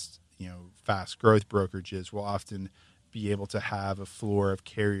capitalized, fast growth brokerages will often be able to have a floor of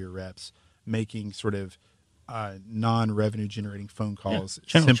carrier reps making sort of non-revenue generating phone calls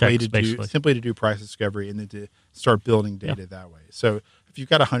simply to do price discovery and then to start building data that way. So if you've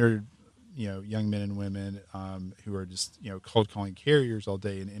got 100 young men and women who are just cold calling carriers all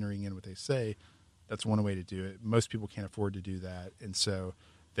day and entering in what they say, that's one way to do it. Most people can't afford to do that, and so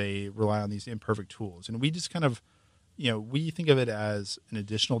they rely on these imperfect tools. And we just kind of we think of it as an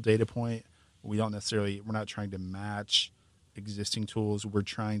additional data point. We're not trying to match existing tools. We're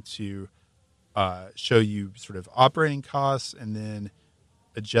trying to show you sort of operating costs and then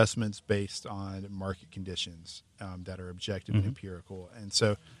adjustments based on market conditions that are objective and empirical. And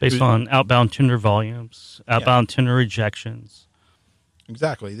so based on outbound tender volumes, outbound tender rejections.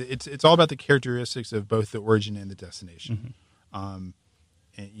 Exactly. It's all about the characteristics of both the origin and the destination.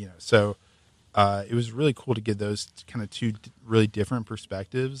 So it was really cool to get those kind of two really different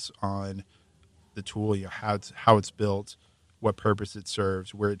perspectives on the tool, how it's built, what purpose it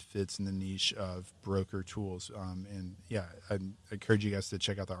serves, where it fits in the niche of broker tools. And yeah, I encourage you guys to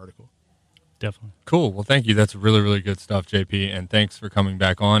check out the article. Definitely. Cool. Well, thank you. That's really, really good stuff, JP. And thanks for coming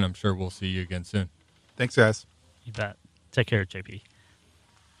back on. I'm sure we'll see you again soon. Thanks, guys. You bet. Take care, JP.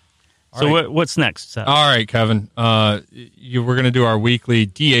 All So right. what's next, Seth? All right, Kevin. We're going to do our weekly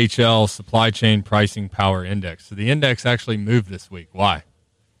DHL Supply Chain Pricing Power Index. So the index actually moved this week. Why?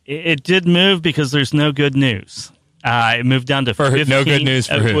 It did move because there's no good news. It moved down to 15. No good news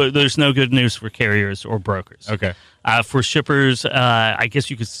for who? Well, there's no good news for carriers or brokers. Okay. For shippers, I guess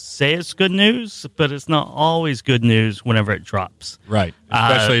you could say it's good news, but it's not always good news whenever it drops. Right.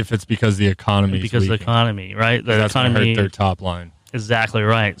 Especially if it's because the economy is Because of the weakening. economy, right? The That's going to economy hurt their top line. Exactly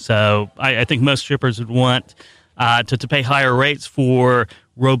right. So I think most shippers would want to pay higher rates for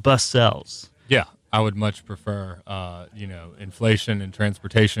robust sales. Yeah. I would much prefer, inflation and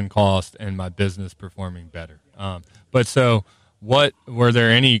transportation cost and my business performing better. But so were there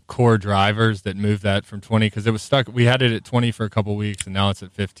any core drivers that moved that from 20? Because it was stuck. We had it at 20 for a couple of weeks, and now it's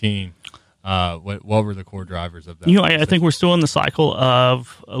at 15. What were the core drivers of that? I think we're still in the cycle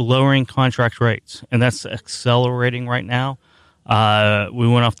of lowering contract rates, and that's accelerating right now. We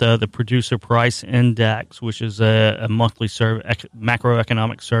went off the Producer Price Index, which is a monthly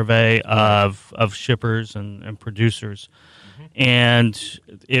macroeconomic survey of shippers and producers. And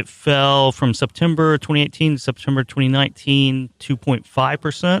it fell from September 2018 to September 2019,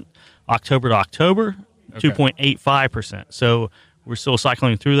 2.5%. October to October, 2.85%. So we're still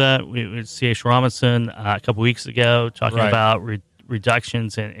cycling through that. We had C.H. Robinson a couple weeks ago talking about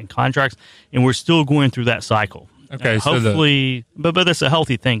reductions in contracts, and we're still going through that cycle. Okay, hopefully, but that's a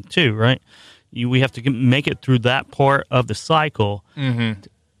healthy thing too, right? We have to make it through that part of the cycle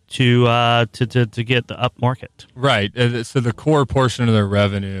to get the up market. Right. So the core portion of their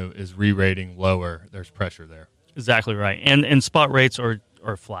revenue is re-rating lower. There's pressure there. Exactly right. And spot rates are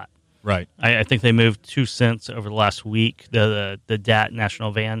flat. Right. I think they moved 2 cents over the last week. The DAT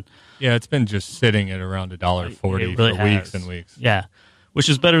National Van. Yeah, it's been just sitting at around $1.40 really for weeks has. and weeks. Yeah, which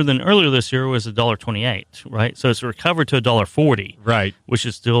is better than earlier this year was $1.28. Right. So it's recovered to $1.40. Right. Which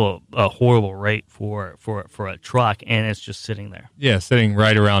is still a horrible rate for a truck, and it's just sitting there. Yeah, sitting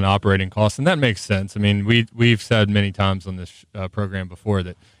right around operating costs, and that makes sense. I mean, we've said many times on this program before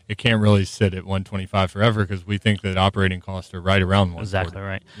that it can't really sit at 125 forever because we think that operating costs are right around 140. Exactly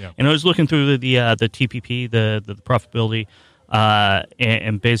right. Yeah. And I was looking through the TPP, the profitability,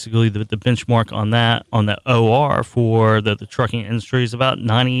 and basically the benchmark on that on the OR for the trucking industry is about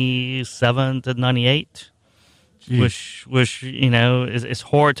 97 to 98, which is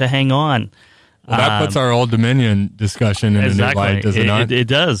hard to hang on. Well, that puts our Old Dominion discussion in a new light, does it not? It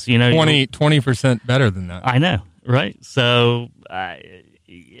does. 20% better than that. I know, right? So,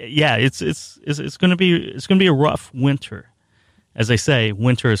 it's going to be a rough winter. As they say,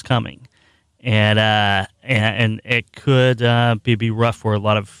 winter is coming, and it could be rough for a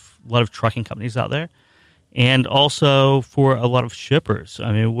lot of trucking companies out there, and also for a lot of shippers.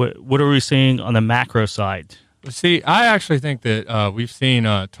 I mean, what are we seeing on the macro side? See, I actually think that we've seen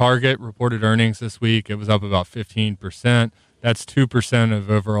Target reported earnings this week. It was up about 15%. That's 2%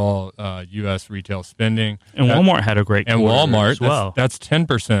 of overall U.S. retail spending. And Walmart had a great quarter Walmart, as well. That's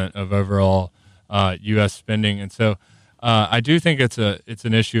 10% of overall U.S. spending. And so I do think it's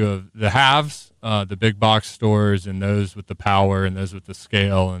an issue of the haves, the big box stores, and those with the power, and those with the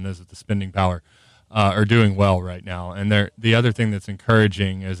scale, and those with the spending power are doing well right now. And the other thing that's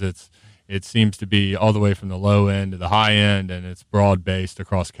encouraging is it seems to be all the way from the low end to the high end, and it's broad-based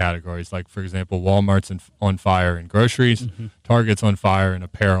across categories. Like, for example, Walmart's on fire in groceries, Target's on fire in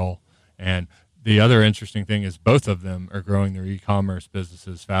apparel, and the other interesting thing is both of them are growing their e-commerce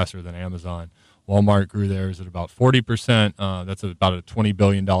businesses faster than Amazon. Walmart grew theirs at about 40%. That's about a $20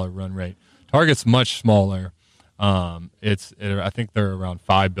 billion run rate. Target's much smaller. I think they're around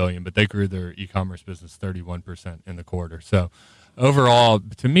 $5 billion, but they grew their e-commerce business 31% in the quarter. So overall,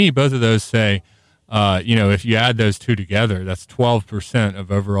 to me, both of those say, if you add those two together, that's 12%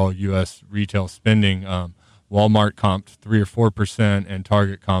 of overall U.S. retail spending. Walmart comped 3 or 4%, and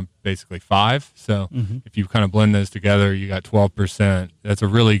Target comped basically 5%. So if you kind of blend those together, you got 12%. That's a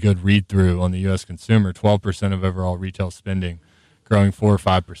really good read-through on the U.S. consumer. 12% of overall retail spending, growing 4 or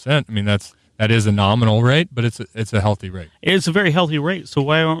 5%. I mean, that is a nominal rate, but it's a healthy rate. It's a very healthy rate. So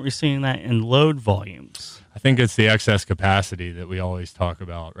why aren't we seeing that in load volumes? I think it's the excess capacity that we always talk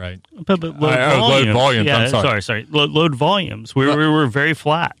about, right? But load volumes. Yeah, I'm sorry. Load volumes. We were very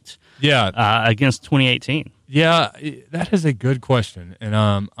flat. Yeah. Against 2018. Yeah, that is a good question, and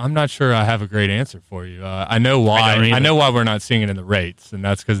I'm not sure I have a great answer for you. I know why. I know why we're not seeing it in the rates, and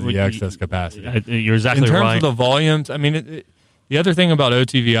that's because of the excess capacity. You're exactly right. In terms right. of the volumes, I mean, the other thing about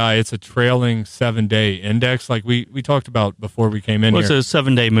OTVI, it's a trailing 7-day index, like we talked about before we came in here. It's a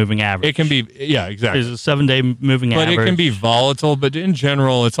 7-day moving average. It can be, yeah, exactly. It's a 7-day moving average. But it can be volatile, but in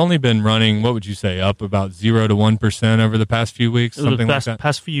general, it's only been running, what would you say, up about 0 to 1% over the past few weeks, something like that?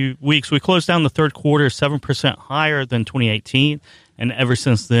 Past few weeks. We closed down the third quarter 7% higher than 2018, and ever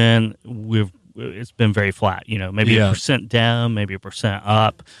since then, it's been very flat. Maybe 1% down, maybe 1%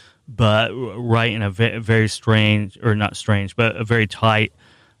 up, but right in a very strange, or not strange, but a very tight,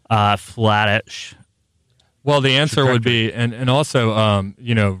 flattish. Well, the answer would be, and also,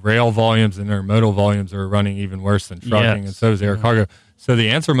 rail volumes and intermodal volumes are running even worse than trucking, and so is air cargo. So the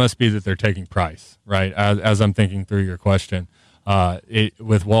answer must be that they're taking price, right? As I'm thinking through your question,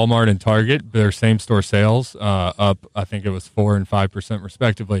 with Walmart and Target, their same store sales up, I think it was 4% and 5%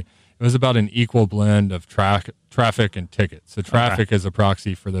 respectively. It was about an equal blend of traffic and ticket. So traffic is a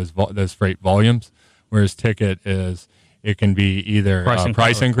proxy for those freight volumes, whereas ticket is, it can be either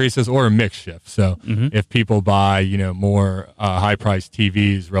price increases or a mix shift. So if people buy, more high-priced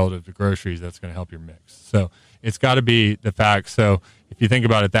TVs relative to groceries, that's going to help your mix. So it's got to be the fact. So if you think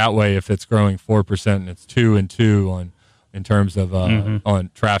about it that way, if it's growing 4% and it's 2 and 2 in terms of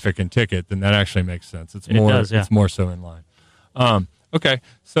on traffic and ticket, then that actually makes sense. It's more so in line. Okay,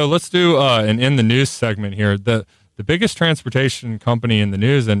 so let's do an in the news segment here. The biggest transportation company in the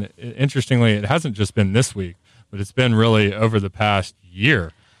news, and interestingly, it hasn't just been this week, but it's been really over the past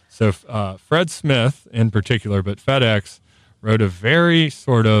year. So Fred Smith in particular, but FedEx wrote a very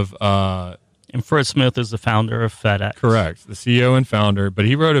sort of... and Fred Smith is the founder of FedEx. Correct, the CEO and founder, but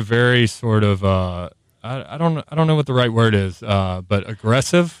he wrote a very sort of... I don't know what the right word is, but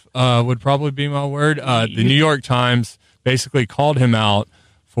aggressive would probably be my word. The New York Times basically called him out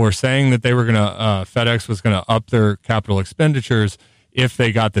for saying that they were going to, FedEx was going to up their capital expenditures if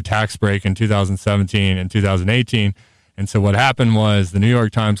they got the tax break in 2017 and 2018. And so what happened was the New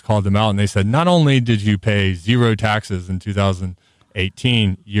York Times called them out and they said, not only did you pay zero taxes in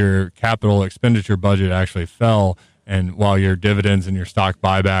 2018, your capital expenditure budget actually fell, and while your dividends and your stock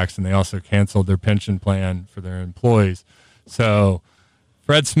buybacks, and they also canceled their pension plan for their employees. So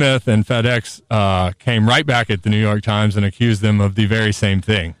Fred Smith and FedEx came right back at the New York Times and accused them of the very same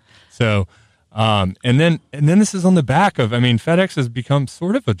thing. So, and then this is on the back of, FedEx has become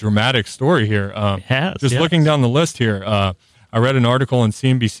sort of a dramatic story here. Looking down the list here, I read an article on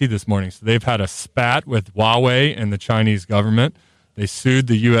CNBC this morning. So they've had a spat with Huawei and the Chinese government. They sued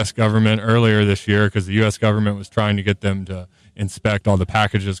the U.S. government earlier this year because the U.S. government was trying to get them to inspect all the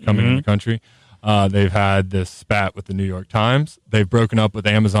packages coming in the country. They've had this spat with the New York Times. They've broken up with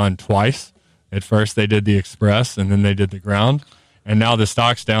Amazon twice. At first, they did the Express, and then they did the Ground. And now the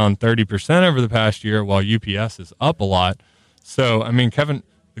stock's down 30% over the past year, while UPS is up a lot. So, Kevin,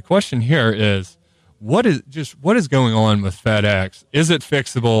 the question here is, what is going on with FedEx? Is it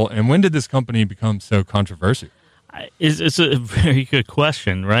fixable? And when did this company become so controversial? It's a very good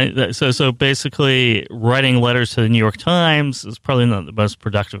question, right? So basically, writing letters to the New York Times is probably not the most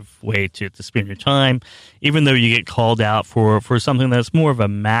productive way to spend your time, even though you get called out for something that's more of a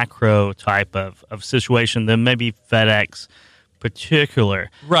macro type of situation than maybe FedEx particular.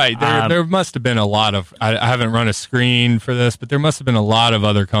 Right. There must have been a lot of, I haven't run a screen for this, but there must have been a lot of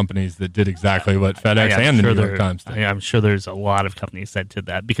other companies that did exactly what FedEx and the New York Times did. I'm sure there's a lot of companies that did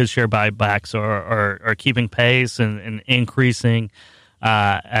that because share buybacks are keeping pace and increasing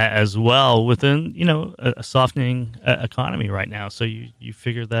as well within, a softening economy right now. So you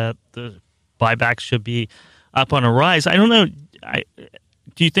figure that the buybacks should be up on a rise. I don't know.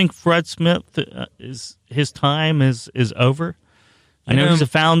 Do you think Fred Smith his time is over? I know he's a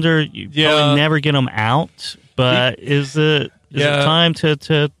founder. You probably never get him out, but is it time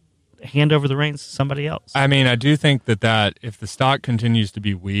to hand over the reins to somebody else? I do think that if the stock continues to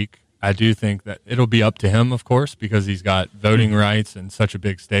be weak, I do think that it'll be up to him, of course, because he's got voting rights and such a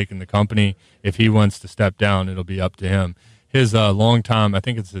big stake in the company. If he wants to step down, it'll be up to him. His long time, I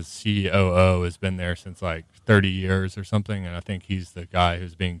think it's his COO, has been there since like 30 years or something, and I think he's the guy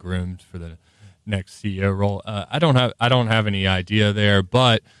who's being groomed for the next CEO role. I don't have any idea there,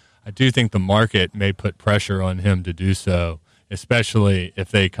 but I do think the market may put pressure on him to do so, especially if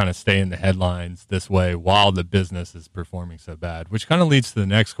they kind of stay in the headlines this way while the business is performing so bad, which kind of leads to the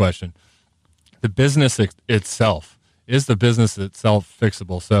next question. The business itself, is the business itself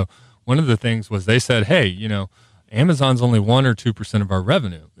fixable? So one of the things was they said, hey, Amazon's only 1 or 2% of our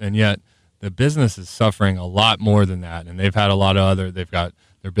revenue, and yet the business is suffering a lot more than that. And they've had they've got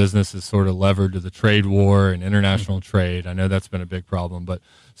Their business is sort of levered to the trade war and international trade. I know that's been a big problem. But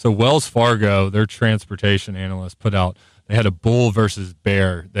so Wells Fargo, their transportation analyst, put out, they had a bull versus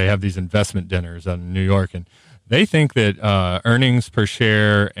bear. They have these investment dinners out in New York, and they think that earnings per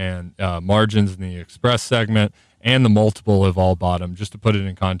share and margins in the express segment and the multiple have all bottomed. Just to put it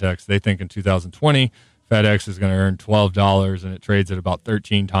in context, they think in 2020, FedEx is going to earn $12, and it trades at about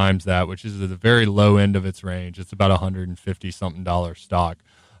 13 times that, which is at the very low end of its range. It's about $150-something stock.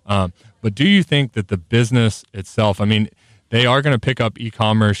 But do you think that the business itself, I mean, they are going to pick up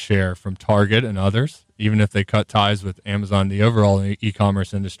e-commerce share from Target and others, even if they cut ties with Amazon, the overall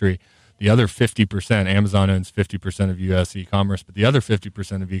e-commerce industry. The other 50%, Amazon owns 50% of U.S. e-commerce, but the other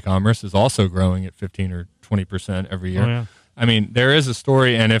 50% of e-commerce is also growing at 15 or 20% every year. Oh, yeah. I mean, there is a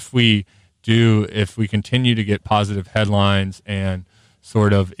story, and if we continue to get positive headlines and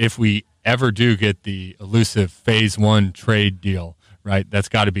sort of if we ever do get the elusive phase one trade deal, right, that's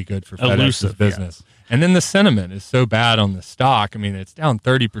got to be good for FedEx's business. Yeah. And then the sentiment is so bad on the stock. I mean, it's down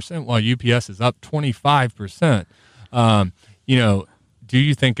 30% while UPS is up 25%. Do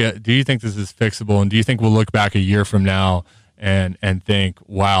you think this is fixable? And do you think we'll look back a year from now and think,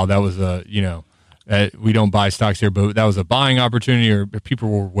 wow, that was we don't buy stocks here, but that was a buying opportunity, or people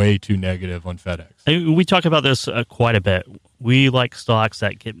were way too negative on FedEx? We talk about this quite a bit. We like stocks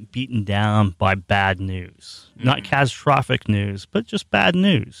that get beaten down by bad news, not catastrophic news, but just bad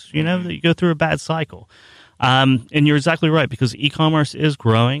news, that you go through a bad cycle. And you're exactly right, because e-commerce is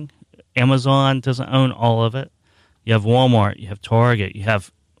growing. Amazon doesn't own all of it. You have Walmart, you have Target, you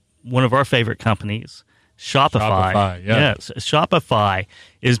have one of our favorite companies, Shopify. Yes, Shopify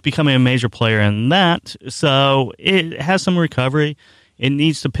is becoming a major player in that. So it has some recovery. It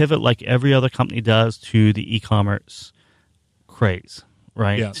needs to pivot like every other company does to the e-commerce craze,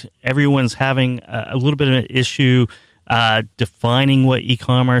 right? Yeah. Everyone's having a little bit of an issue defining what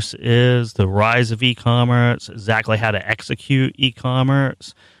e-commerce is, the rise of e-commerce, exactly how to execute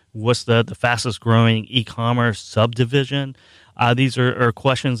e-commerce, what's the fastest growing e-commerce subdivision. These are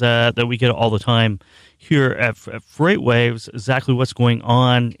questions that we get all the time here at FreightWaves, exactly what's going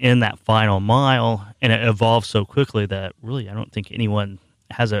on in that final mile, and it evolves so quickly that really I don't think anyone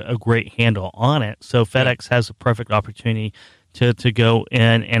has a great handle on it. So FedEx has a perfect opportunity to go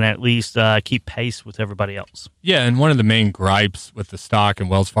in and at least keep pace with everybody else. Yeah, and one of the main gripes with the stock, and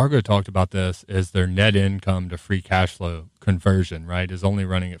Wells Fargo talked about this, is their net income to free cash flow conversion, right, is only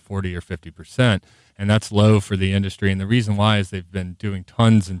running at 40 or 50%, and that's low for the industry. And the reason why is they've been doing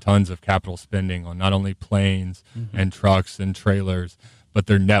tons and tons of capital spending on not only planes and trucks and trailers, but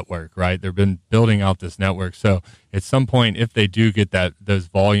their network, right? They've been building out this network. So at some point, if they do get those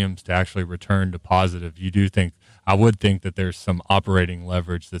volumes to actually return to positive, I would think that there's some operating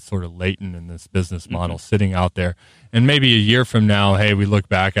leverage that's sort of latent in this business model sitting out there. And maybe a year from now, hey, we look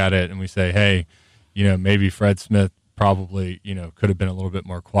back at it and we say, hey, maybe Fred Smith probably, could have been a little bit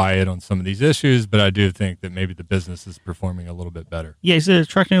more quiet on some of these issues, but I do think that maybe the business is performing a little bit better. Yeah, he's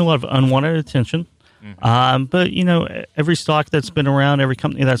attracting a lot of unwanted attention. But, every stock that's been around, every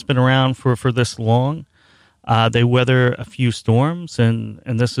company that's been around for this long, they weather a few storms, and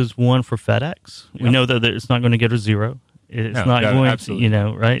this is one for FedEx. Yep. We know that it's not going to get a zero. It's not going absolutely.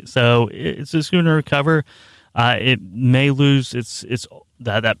 To, right? So it's just going to recover. It may lose its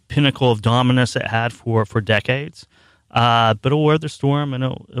that pinnacle of dominance it had for decades, but it'll weather the storm, and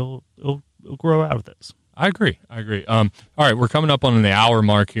it'll grow out of this. I agree. All right, we're coming up on the hour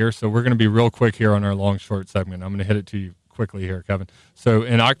mark here, so we're going to be real quick here on our long short segment. I'm going to hit it to you quickly here, Kevin. So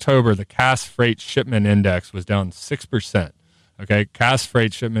in October, the Cass Freight Shipment Index was down 6%. Okay, Cass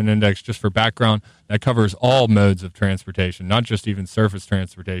Freight Shipment Index, just for background, that covers all modes of transportation, not just even surface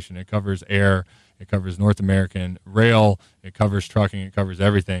transportation. It covers air, it covers North American rail, it covers trucking, it covers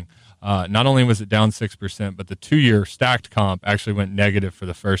everything. Not only was it down 6%, but the 2-year stacked comp actually went negative for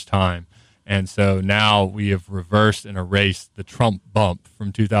the first time. And so now we have reversed and erased the Trump bump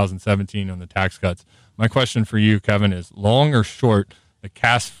from 2017 on the tax cuts. My question for you, Kevin, is long or short the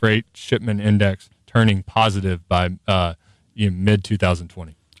Cass Freight Shipment Index turning positive by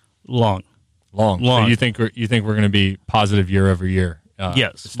mid-2020? Long. So you think we're going to be positive year over year?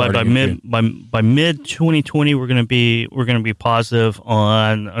 Yes, by mid 2020 we're going to be positive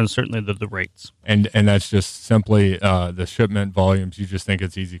on certainly the rates. And that's just simply the shipment volumes. You just think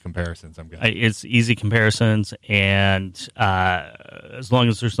it's easy comparisons. I'm guessing it's easy comparisons, and as long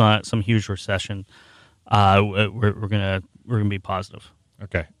as there's not some huge recession, we're gonna be positive.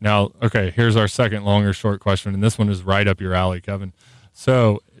 Okay. Now, here's our second long or short question, and this one is right up your alley, Kevin.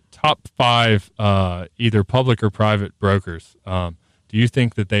 So, top 5 either public or private brokers. Do you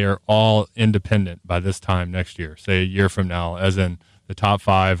think that they are all independent by this time next year, say a year from now, as in the top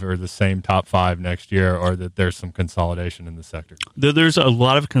 5 are the same top 5 next year, or that there's some consolidation in the sector? There's a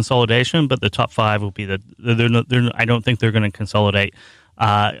lot of consolidation, but the top 5 will be I don't think they're going to consolidate.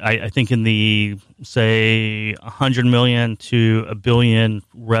 I think in the, say, 100 million to $1 billion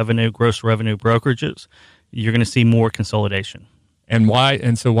gross revenue brokerages, you're going to see more consolidation. And why?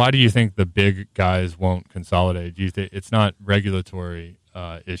 And so, why do you think the big guys won't consolidate? Do you think it's not regulatory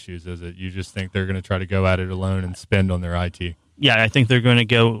issues, is it? You just think they're going to try to go at it alone and spend on their IT? Yeah, I think they're going to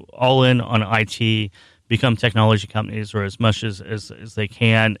go all in on IT, become technology companies, or as much as they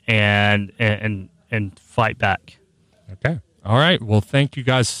can, and fight back. Okay. All right. Well, thank you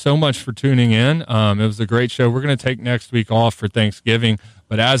guys so much for tuning in. It was a great show. We're going to take next week off for Thanksgiving.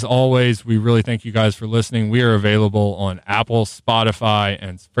 But as always, we really thank you guys for listening. We are available on Apple, Spotify,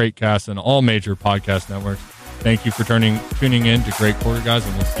 and Freightcast and all major podcast networks. Thank you for tuning in to Great Quarter, guys,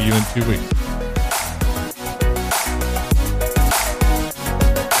 and we'll see you in 2 weeks.